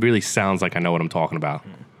 It really sounds like I know what I'm talking about.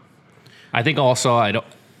 I think also I don't,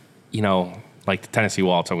 like the Tennessee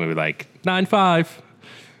Waltz, I'm going to be like 9.5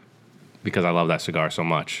 because I love that cigar so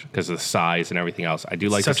much because of the size and everything else. I do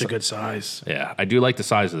like Such a good size. Yeah, I do like the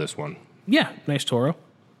size of this one. Yeah, nice Toro.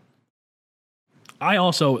 I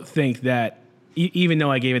also think that even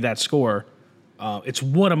though I gave it that score, it's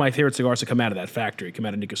one of my favorite cigars to come out of that factory, come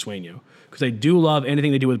out of Nico Sueño. Because I do love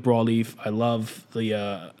anything they do with broadleaf. I love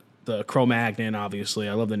the Cro-Magnon, obviously.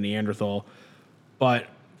 I love the Neanderthal. But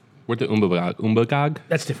Where's the Umbagog?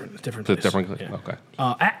 that's different. It's a different It's place. different. Yeah. Okay.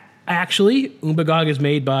 Actually, Umbagog is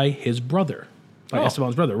made by his brother, by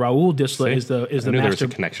Esteban's brother. Raul Disla See? is the I knew master. there was a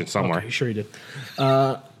connection somewhere. Okay, sure you did.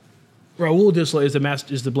 Raul Disla is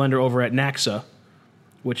the blender over at Naxa,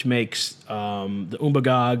 which makes the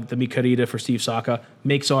Umbagog, the Mi Querida for Steve Saka,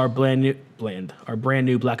 makes our brand new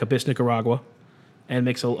Black Abyss Nicaragua, and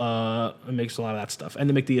makes a lot of that stuff. And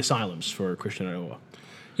they make the Asylums for Christian Aroa.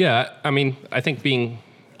 Yeah, I mean, I think being...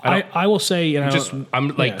 I will say, I'm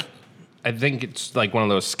like... yeah. I think it's like one of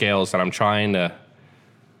those scales that I'm trying to...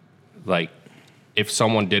 Like, if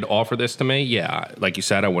someone did offer this to me, yeah, like you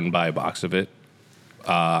said, I wouldn't buy a box of it.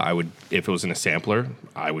 I would, if it was in a sampler,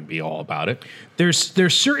 I would be all about it. There's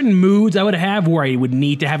certain moods I would have where I would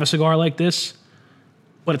need to have a cigar like this,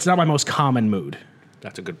 but it's not my most common mood.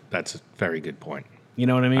 That's a very good point. You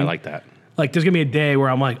know what I mean? I like that. Like, there's gonna be a day where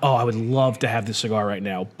I'm like, oh, I would love to have this cigar right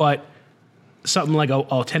now, but something like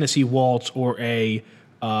a Tennessee Waltz or a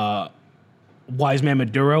Wise Man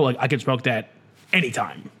Maduro, like I could smoke that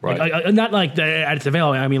anytime. Right. Like, not like that it's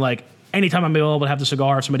available. I mean, like anytime I'm able to have the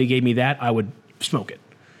cigar, if somebody gave me that, I would smoke it.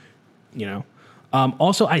 You know.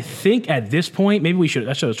 Also, I think at this point, maybe I should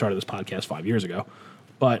have started this podcast 5 years ago,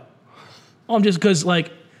 but just because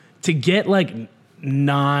like to get like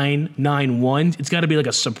 9.91, it's got to be like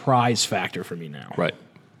a surprise factor for me now. Right.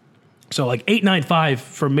 So like 8.95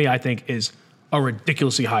 for me, I think is a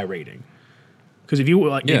ridiculously high rating. Because if you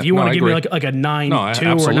want to give me like a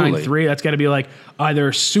 9.2 or 9.3, that's got to be like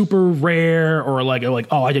either super rare or like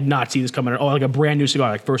oh, I did not see this coming, or like a brand new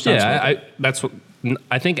cigar, like first time. Yeah,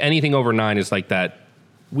 I think anything over 9 is like that.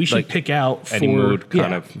 We should like pick out any mood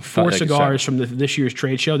kind of four like cigars from this year's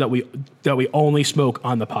trade show that we only smoke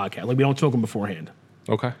on the podcast. Like we don't smoke them beforehand.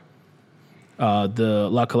 Okay. The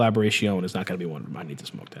La Collaboración is not going to be one of them. I need to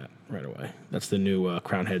smoke that right away. That's the new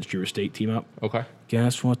Crown Heads Drew Estate team up. Okay.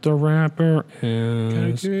 Guess what the rapper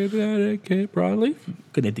is? Connecticut broadleaf.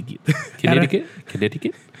 Connecticut.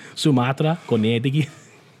 Sumatra, Connecticut.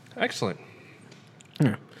 Excellent.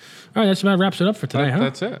 Yeah. All right, that's about wraps it up for today, huh?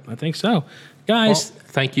 That's it. I think so. Guys,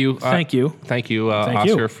 thank you. Thank you. Thank you, Thank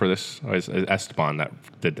Oscar, you. for this. Esteban that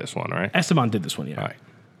did this one, right? Esteban did this one, yeah. All right.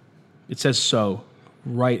 It says so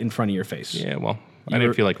right in front of your face. Yeah, well, I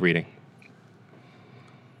didn't feel like reading.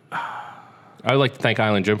 I would like to thank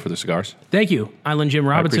Island Jim for the cigars. Thank you, Island Jim I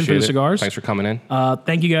Robinson, for appreciate the it. cigars. Thanks for coming in.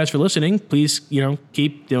 Thank you guys for listening. Please,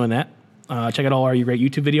 keep doing that. Check out all our great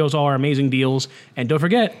YouTube videos, all our amazing deals. And don't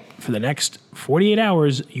forget, for the next 48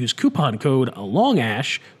 hours, use coupon code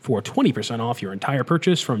LONGASH for 20% off your entire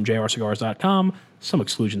purchase from jrcigars.com. Some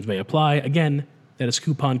exclusions may apply. Again, that is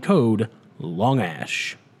coupon code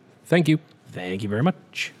LONGASH. Thank you. Thank you very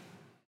much.